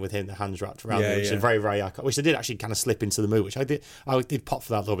 with him the hands wrapped around him, which is very, very iconic. Which they did actually kind of slip into the movie, which I did pop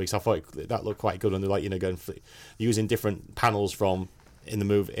for that though, because I thought that looked quite good when they're going using different panels from in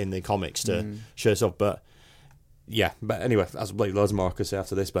the comics to show stuff. But anyway, that's loads more I could say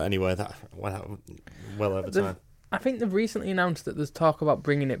after this. But anyway, that went out well over time. I think they've recently announced that there's talk about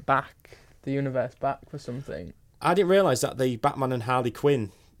bringing it back, the universe back for something. I didn't realise that the Batman and Harley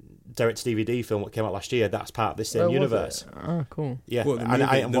Quinn direct-to-DVD film that came out last year, that's part of this same universe. Oh, cool. Yeah,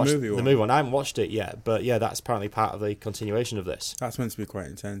 the movie one. I haven't watched it yet, but that's apparently part of the continuation of this. That's meant to be quite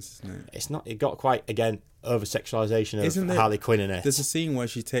intense, isn't it? It's not. It got quite, again, over-sexualisation of Harley Quinn in it. There's a scene where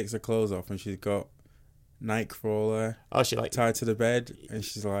she takes her clothes off and she's got Nightcrawler tied to the bed, and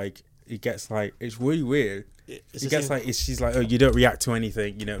she's like, it's really weird. She's like, oh, you don't react to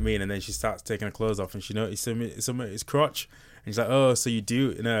anything, you know what I mean? And then she starts taking her clothes off, and she notices some of his crotch, and she's like, oh, so you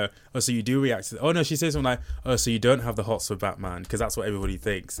do react to. Oh no, she says something like, oh, so you don't have the hots for Batman, because that's what everybody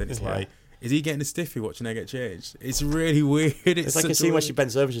thinks, and it's like, is he getting a stiffy watching her get changed? It's really weird. It's like a scene where she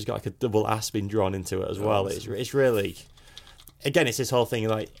bends over, she's got like a double ass being drawn into it as well. It's really. Again, it's this whole thing,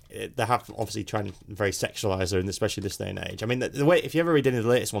 they have obviously trying to very sexualise her, and especially this day and age. I mean, the way, if you ever read any of the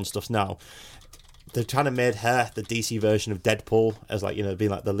latest one stuff now, they've kind of made her the DC version of Deadpool, as being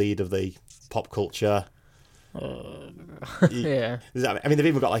like the lead of the pop culture. Yeah. I mean, they've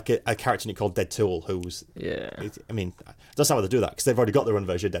even got like a character in it called Deadtool, who's... Yeah. I mean, that's how they do that, because they've already got their own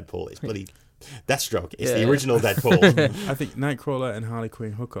version of Deadpool. It's bloody Deathstroke. It's Yeah. the original Deadpool. I think Nightcrawler and Harley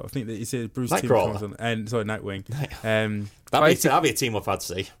Quinn hook up. I think that you said Bruce Timm Nightcrawler? comes on, and sorry, Nightwing. That'd be a team up I'd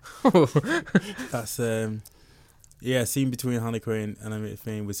see. That's scene between Harley Quinn and Emmett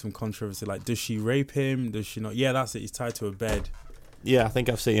Fane with some controversy. Like, does she rape him? Does she not? Yeah, that's it. He's tied to a bed. Yeah, I think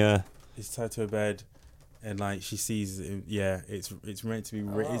I've seen. He's tied to a bed, and like she sees. Yeah, it's meant to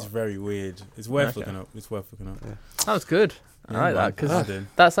be. It's very weird. It's worth looking up. It's worth looking up. Yeah. That was good. I like that because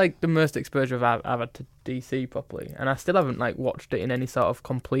that's like the most exposure I've had to DC properly, and I still haven't like watched it in any sort of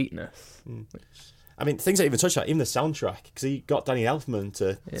completeness. I mean, things that even touch that, even the soundtrack, because he got Danny Elfman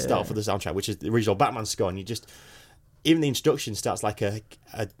to start for the soundtrack, which is the original Batman score, and you just even the introduction starts like a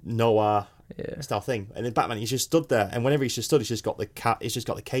noir style thing, and then Batman he's just stood there, and whenever he's just stood, he's just got the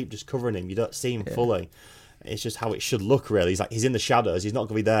cape just covering him. You don't see him fully. It's just how it should look. Really, he's in the shadows. He's not going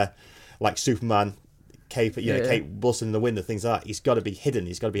to be there like Superman. Cape, cape busting in the wind and things like that. He's got to be hidden.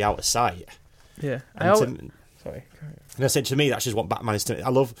 He's got to be out of sight. Yeah. Sorry. And I said to me, that's just what Batman is to me. I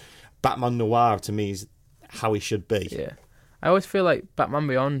love Batman Noir. To me, is how he should be. Yeah. I always feel like Batman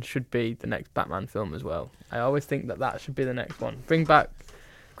Beyond should be the next Batman film as well. I always think that should be the next one. Bring back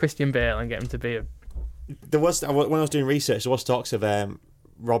Christian Bale and get him to be a. There was when I was doing research, there was talks of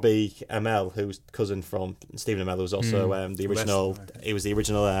Robbie Amell, who's cousin from Stephen Amell, who was also the original. He was the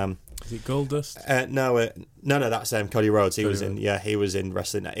original. Is it Goldust? No. That's Cody Rhodes. He was in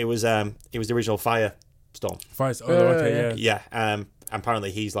wrestling. It was the original Firestorm. Okay, yeah. Apparently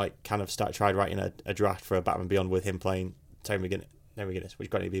he's like kind of tried writing a draft for a Batman Beyond with him playing Terry McGinnis,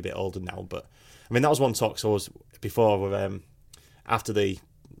 which got to be a bit older now. But I mean, that was one talk. So was before with after the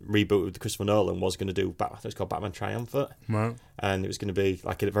reboot with Christopher Nolan was going to do. I think it's called Batman Triumphant, right? And it was going to be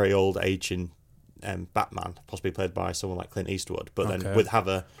like a very old age in Batman, possibly played by someone like Clint Eastwood, but then with have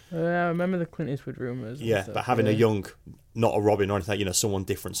a. I remember the Clint Eastwood rumours. Yeah, but having a young, not a Robin or anything, someone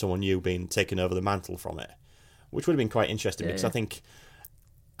different, someone new being taken over the mantle from it, which would have been quite interesting because I think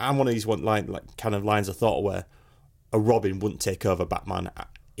I'm one of these kind of lines of thought where a Robin wouldn't take over Batman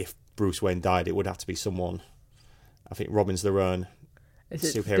if Bruce Wayne died. It would have to be someone. I think Robin's their own superhero.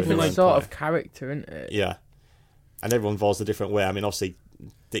 It's a different sort of character, isn't it? Yeah, and everyone evolves a different way. I mean, obviously.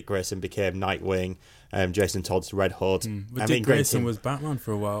 Dick Grayson became Nightwing, Jason Todd's Red Hood. But Dick Grayson was Batman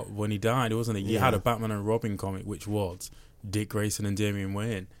for a while when he died, wasn't he? You had a Batman and Robin comic, which was Dick Grayson and Damian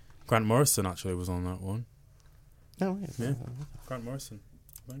Wayne. Grant Morrison actually was on that one. Oh, yeah. Grant Morrison.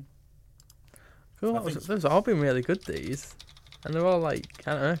 Cool. Those have all been really good, these. And they're all like,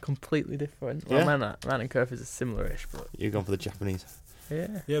 I don't know, completely different. Well, Man and Curve is similar-ish, but... You're going for the Japanese.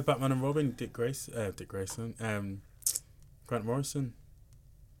 Yeah. Yeah, Batman and Robin, Dick Grayson, Grant Morrison.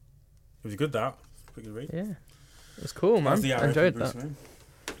 It was good, that. Pretty good read. Yeah. It was cool, man. I enjoyed that.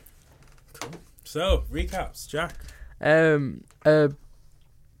 Cool. So, recaps, Jack.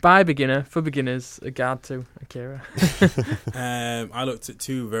 By beginner, for beginners, a guide to Akira. I looked at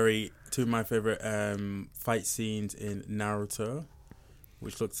two of my favourite fight scenes in Naruto,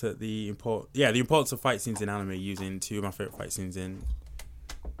 which looked at the importance of fight scenes in anime using two of my favourite fight scenes in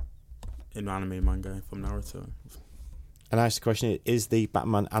anime manga from Naruto. And I asked the question, is the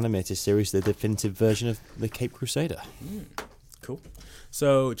Batman animated series the definitive version of the Caped Crusader? Cool.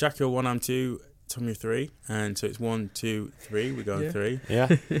 So, Jack, you're 1, I'm 2, Tom, you're 3. And so it's 1, 2, 3. We're going 3. Yeah.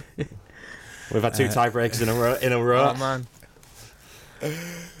 We've had 2 tiebreakers in a row. Oh, man.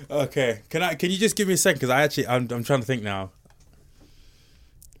 Okay. Can you just give me a second? Because I'm trying to think now.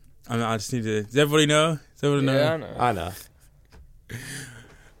 I just need to... Does everybody know? Yeah, I know.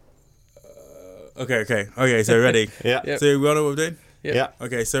 Okay, so ready? Yeah. Yep. So we all know what we're doing? Yeah.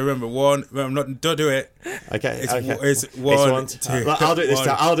 Okay, so remember, don't do it. Okay. It's 1, 2. I'll do it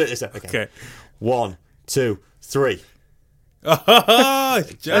this time. Okay. 1, 2, 3. Oh,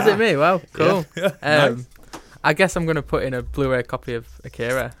 Is it me? Well, cool. Yeah. Nice. I guess I'm going to put in a Blu-ray copy of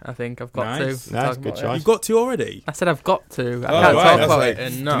Akira. I think I've got to. Nice, good choice. You've got 2 already? I said I've got to. I can't talk about it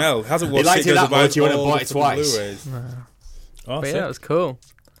and not. No, hasn't watched He liked it that much, you went and all bought it the twice. Blu-rays. But yeah, it was cool.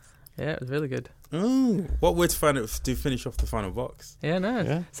 Yeah, it was really good. Oh, what way to finish off the final box? Yeah, no.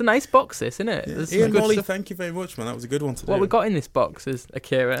 Yeah. It's a nice box, this, isn't it? Yeah. Some Ian good Molly, stuff. thank you very much, man. That was a good one to do. What we got in this box is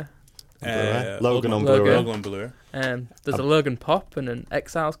Akira. Logan on Blu-ray. Blu-ray. Logan on Blu-ray. There's a Logan Pop and an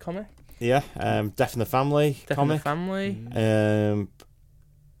Exiles comic. Yeah. Death in the Family Death comic. in the Family.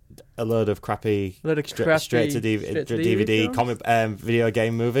 A load of crappy straight to DVD films. comic video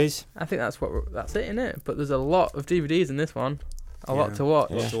game movies. I think that's it, innit? But there's a lot of DVDs in this one. A lot to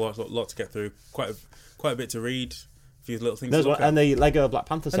watch. Lot to get through. Quite a bit to read. A few little things There's to look one, and at. the Lego Black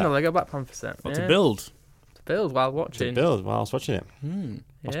Panther set. And the Lego Black Panther set. What to build. To build while watching. To build while I was watching it. I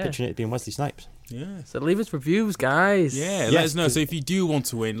was Yeah. picturing it being Wesley Snipes. Yeah. So leave us reviews, guys. Yeah, let us know. So if you do want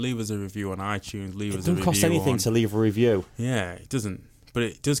to win, leave us a review on iTunes. Leave us a review. It doesn't cost anything to leave a review. Yeah, it doesn't. But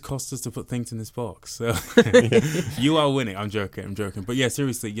it does cost us to put things in this box. So you are winning. I'm joking. But yeah,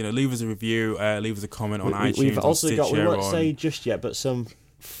 seriously, leave us a review. Leave us a comment on iTunes. We've also got, we Stitcher, won't say just yet, but some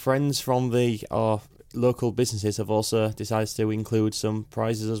friends from our local businesses have also decided to include some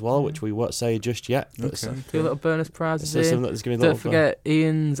prizes as well, which we won't say just yet. But Okay. Two little bonus prizes so here. there's gonna be Don't forget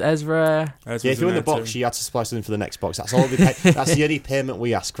Ian's Ezra. yeah, if you win the box, you have to supply something for the next box. That's all. That's the only payment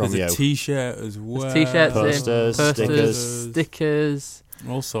we ask from There's you. a T-shirt as well. There's T-shirts Posters, stickers.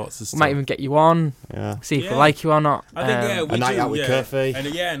 All sorts of We stuff. might even get you on. Yeah. See if Yeah. we like you or not. I think, A night out with Kofi. And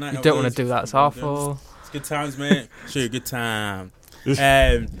a night You out don't want with to do that. It's us. awful. It's good times, mate. Sure, good time.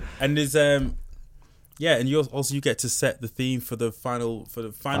 And there's and you get to set the theme for the final box,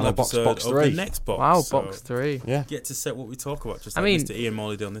 episode box of 3. the next box. Wow, So box 3. Yeah. you get to set what we talk about. Just I like mean- Mr. Ian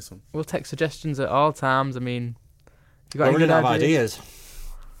Morley did on this one. We'll take suggestions at all times. I mean, you got We're any good running out of ideas? ideas.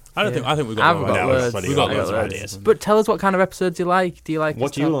 I Yeah. think we've got. I've a lot got of loads. ideas. We've got I've loads of got ideas. But tell us what kind of episodes you like. Do you like?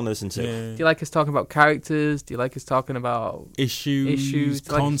 What us do you want to listen to? Yeah. Do you like us talking about characters? Do you like us talking about Issues,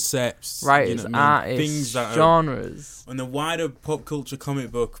 like concepts, writers, you know what I mean? artists, Things that are genres? in the wider pop culture, comic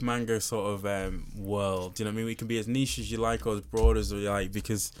book, manga sort of world. You know what I mean? We can be as niche as you like or as broad as you like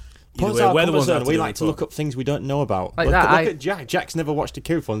because either Plus way, our we're the comfort ones that zone, have we do like the to look up things we don't know about. Like look that, at Jack. Jack's never watched a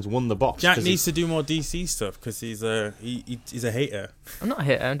Q-Fun's won the box. Jack 'cause needs to do more DC stuff because he's a hater. I'm not a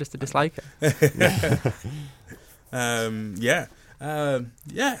hater. I'm just a disliker.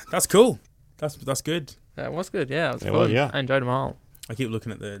 That's cool. That's good. It was good. Yeah, it was Yeah, fun. well, yeah. I enjoyed them all. I keep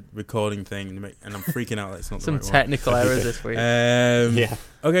looking at the recording thing and I'm freaking out that it's not Some the right technical errors this week. one. Yeah.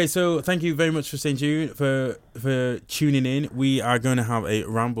 Okay, so thank you very much for staying tuned for tuning in. We are going to have a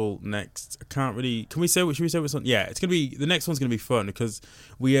ramble next. I can't really. Can we say what? Should we say what's on? Yeah, it's gonna be the next one's gonna be fun because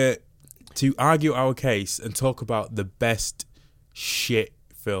we are to argue our case and talk about the best shit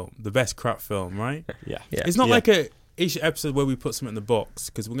film, the best crap film, right? Yeah. Yeah. It's not Yeah. like each episode where we put something in the box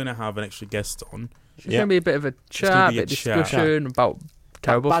because we're gonna have an extra guest on. It's going to be a bit of a gonna chat, be a a bit chat. discussion about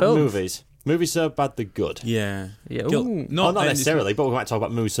terrible bad films. movies. Movies so bad they're good. Yeah, Yeah. Guilt- Ooh. Not any- necessarily, but we might talk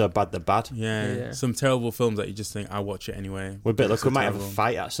about movies so bad they're bad. Yeah, Yeah. some terrible films that you just think I watch it anyway. We're a bit It's like so we might have a terrible.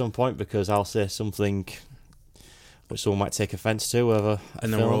 fight at some point because I'll say something which someone might take offence to over a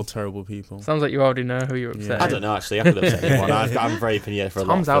And then film. we're all terrible people. Sounds like you already know who you're upset. Yeah. I don't know actually. I could upset anyone. I'm very opinionated for a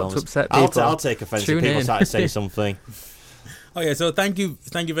lot Tom's of out films. to upset I'll people. take offence if Tune people in. start to say something. Okay, so thank you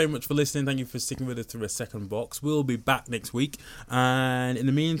very much for listening. Thank you for sticking with us through a second box. We'll be back next week, and in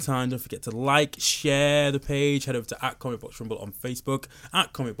the meantime, don't forget to like, share the page. Head over to @ComicBoxRumble on Facebook,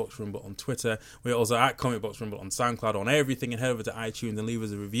 @ComicBoxRumble on Twitter. We're also @ComicBoxRumble on SoundCloud, on everything. And head over to iTunes and leave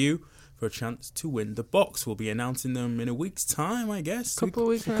us a review for a chance to win the box. We'll be announcing them in a week's time, I guess. Couple of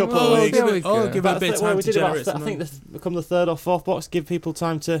weeks. Couple of weeks. Give it a bit of time we to did about, generate I some think money. become the third or fourth box. Give people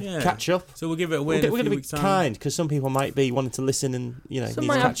time to Yeah. catch up. So we'll give it a We're win in a going few to be weeks' time. kind because some people might be wanting to listen and Some need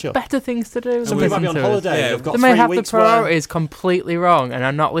might to have catch up. better things to do. Some than people might be on listen to us. holiday. Yeah. They've got They may 3 have the weeks where priorities completely wrong and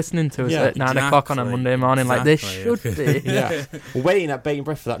are not listening to us Yeah, at 9 o'clock on a exactly. Monday morning like they Exactly, should be. yeah, we're waiting at bated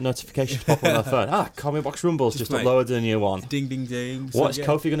breath for that notification to pop on their phone. Comic Box Rumble's just like- uploaded a new one. Ding, ding, ding. What's So, yeah.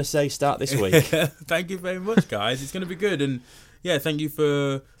 Kofi going to say start this week? Thank you very much, guys. It's going to be good. And yeah, thank you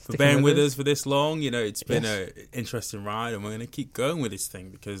for Sticking bearing with with us. us for this long. You know, it's been Yes. an interesting ride, and we're going to keep going with this thing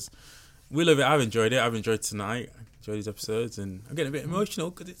because we love it. I've enjoyed it. I've enjoyed tonight. I enjoyed these episodes, and I'm getting a bit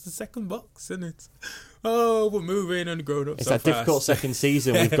emotional because it's the second box, and it's we're moving and growing up. It's so that difficult fast. second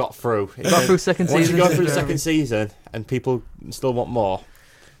season we've got through. Got through second Once season. you go through the second season and people still want more,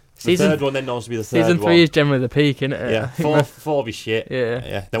 the Season- third one then knows to be the third Season 3 one. is generally the peak, isn't it? Yeah, four will be shit. Yeah.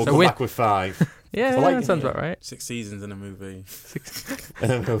 Yeah, then we'll So come we- back with 5. Yeah, So like- that sounds about right. 6 seasons in a movie. And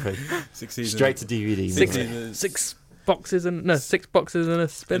then moving 6 seasons. straight to DVD. Six movie. seasons. 6 boxes and no 6 boxes and a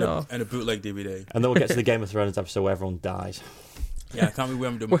spin off. and a bootleg DVD. And then we'll get to the Game of Thrones episode where everyone dies. Yeah, I can't believe we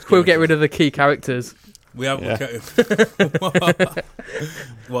haven't done. We'll get rid of the key characters. We have. Yeah.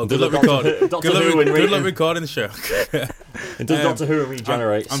 Well, Does good luck Doctor- recording. Doctor Good Who luck, and good luck Reading. recording the show. It does Um, Doctor Who and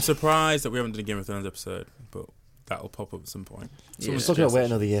regenerates. I'm surprised that we haven't done a Game of Thrones episode, but that'll pop up at some point. Yeah. I'm still going to wait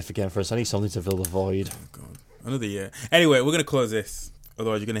another year for Game of Thrones. I need something to fill the void. Oh God, another year. Anyway, we're going to close this.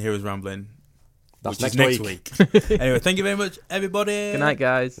 Otherwise, you're going to hear us rambling. That's which next is week. next week. Anyway, thank you very much, everybody. Good night,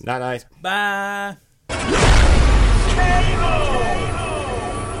 guys. Night night. Bye. K.O.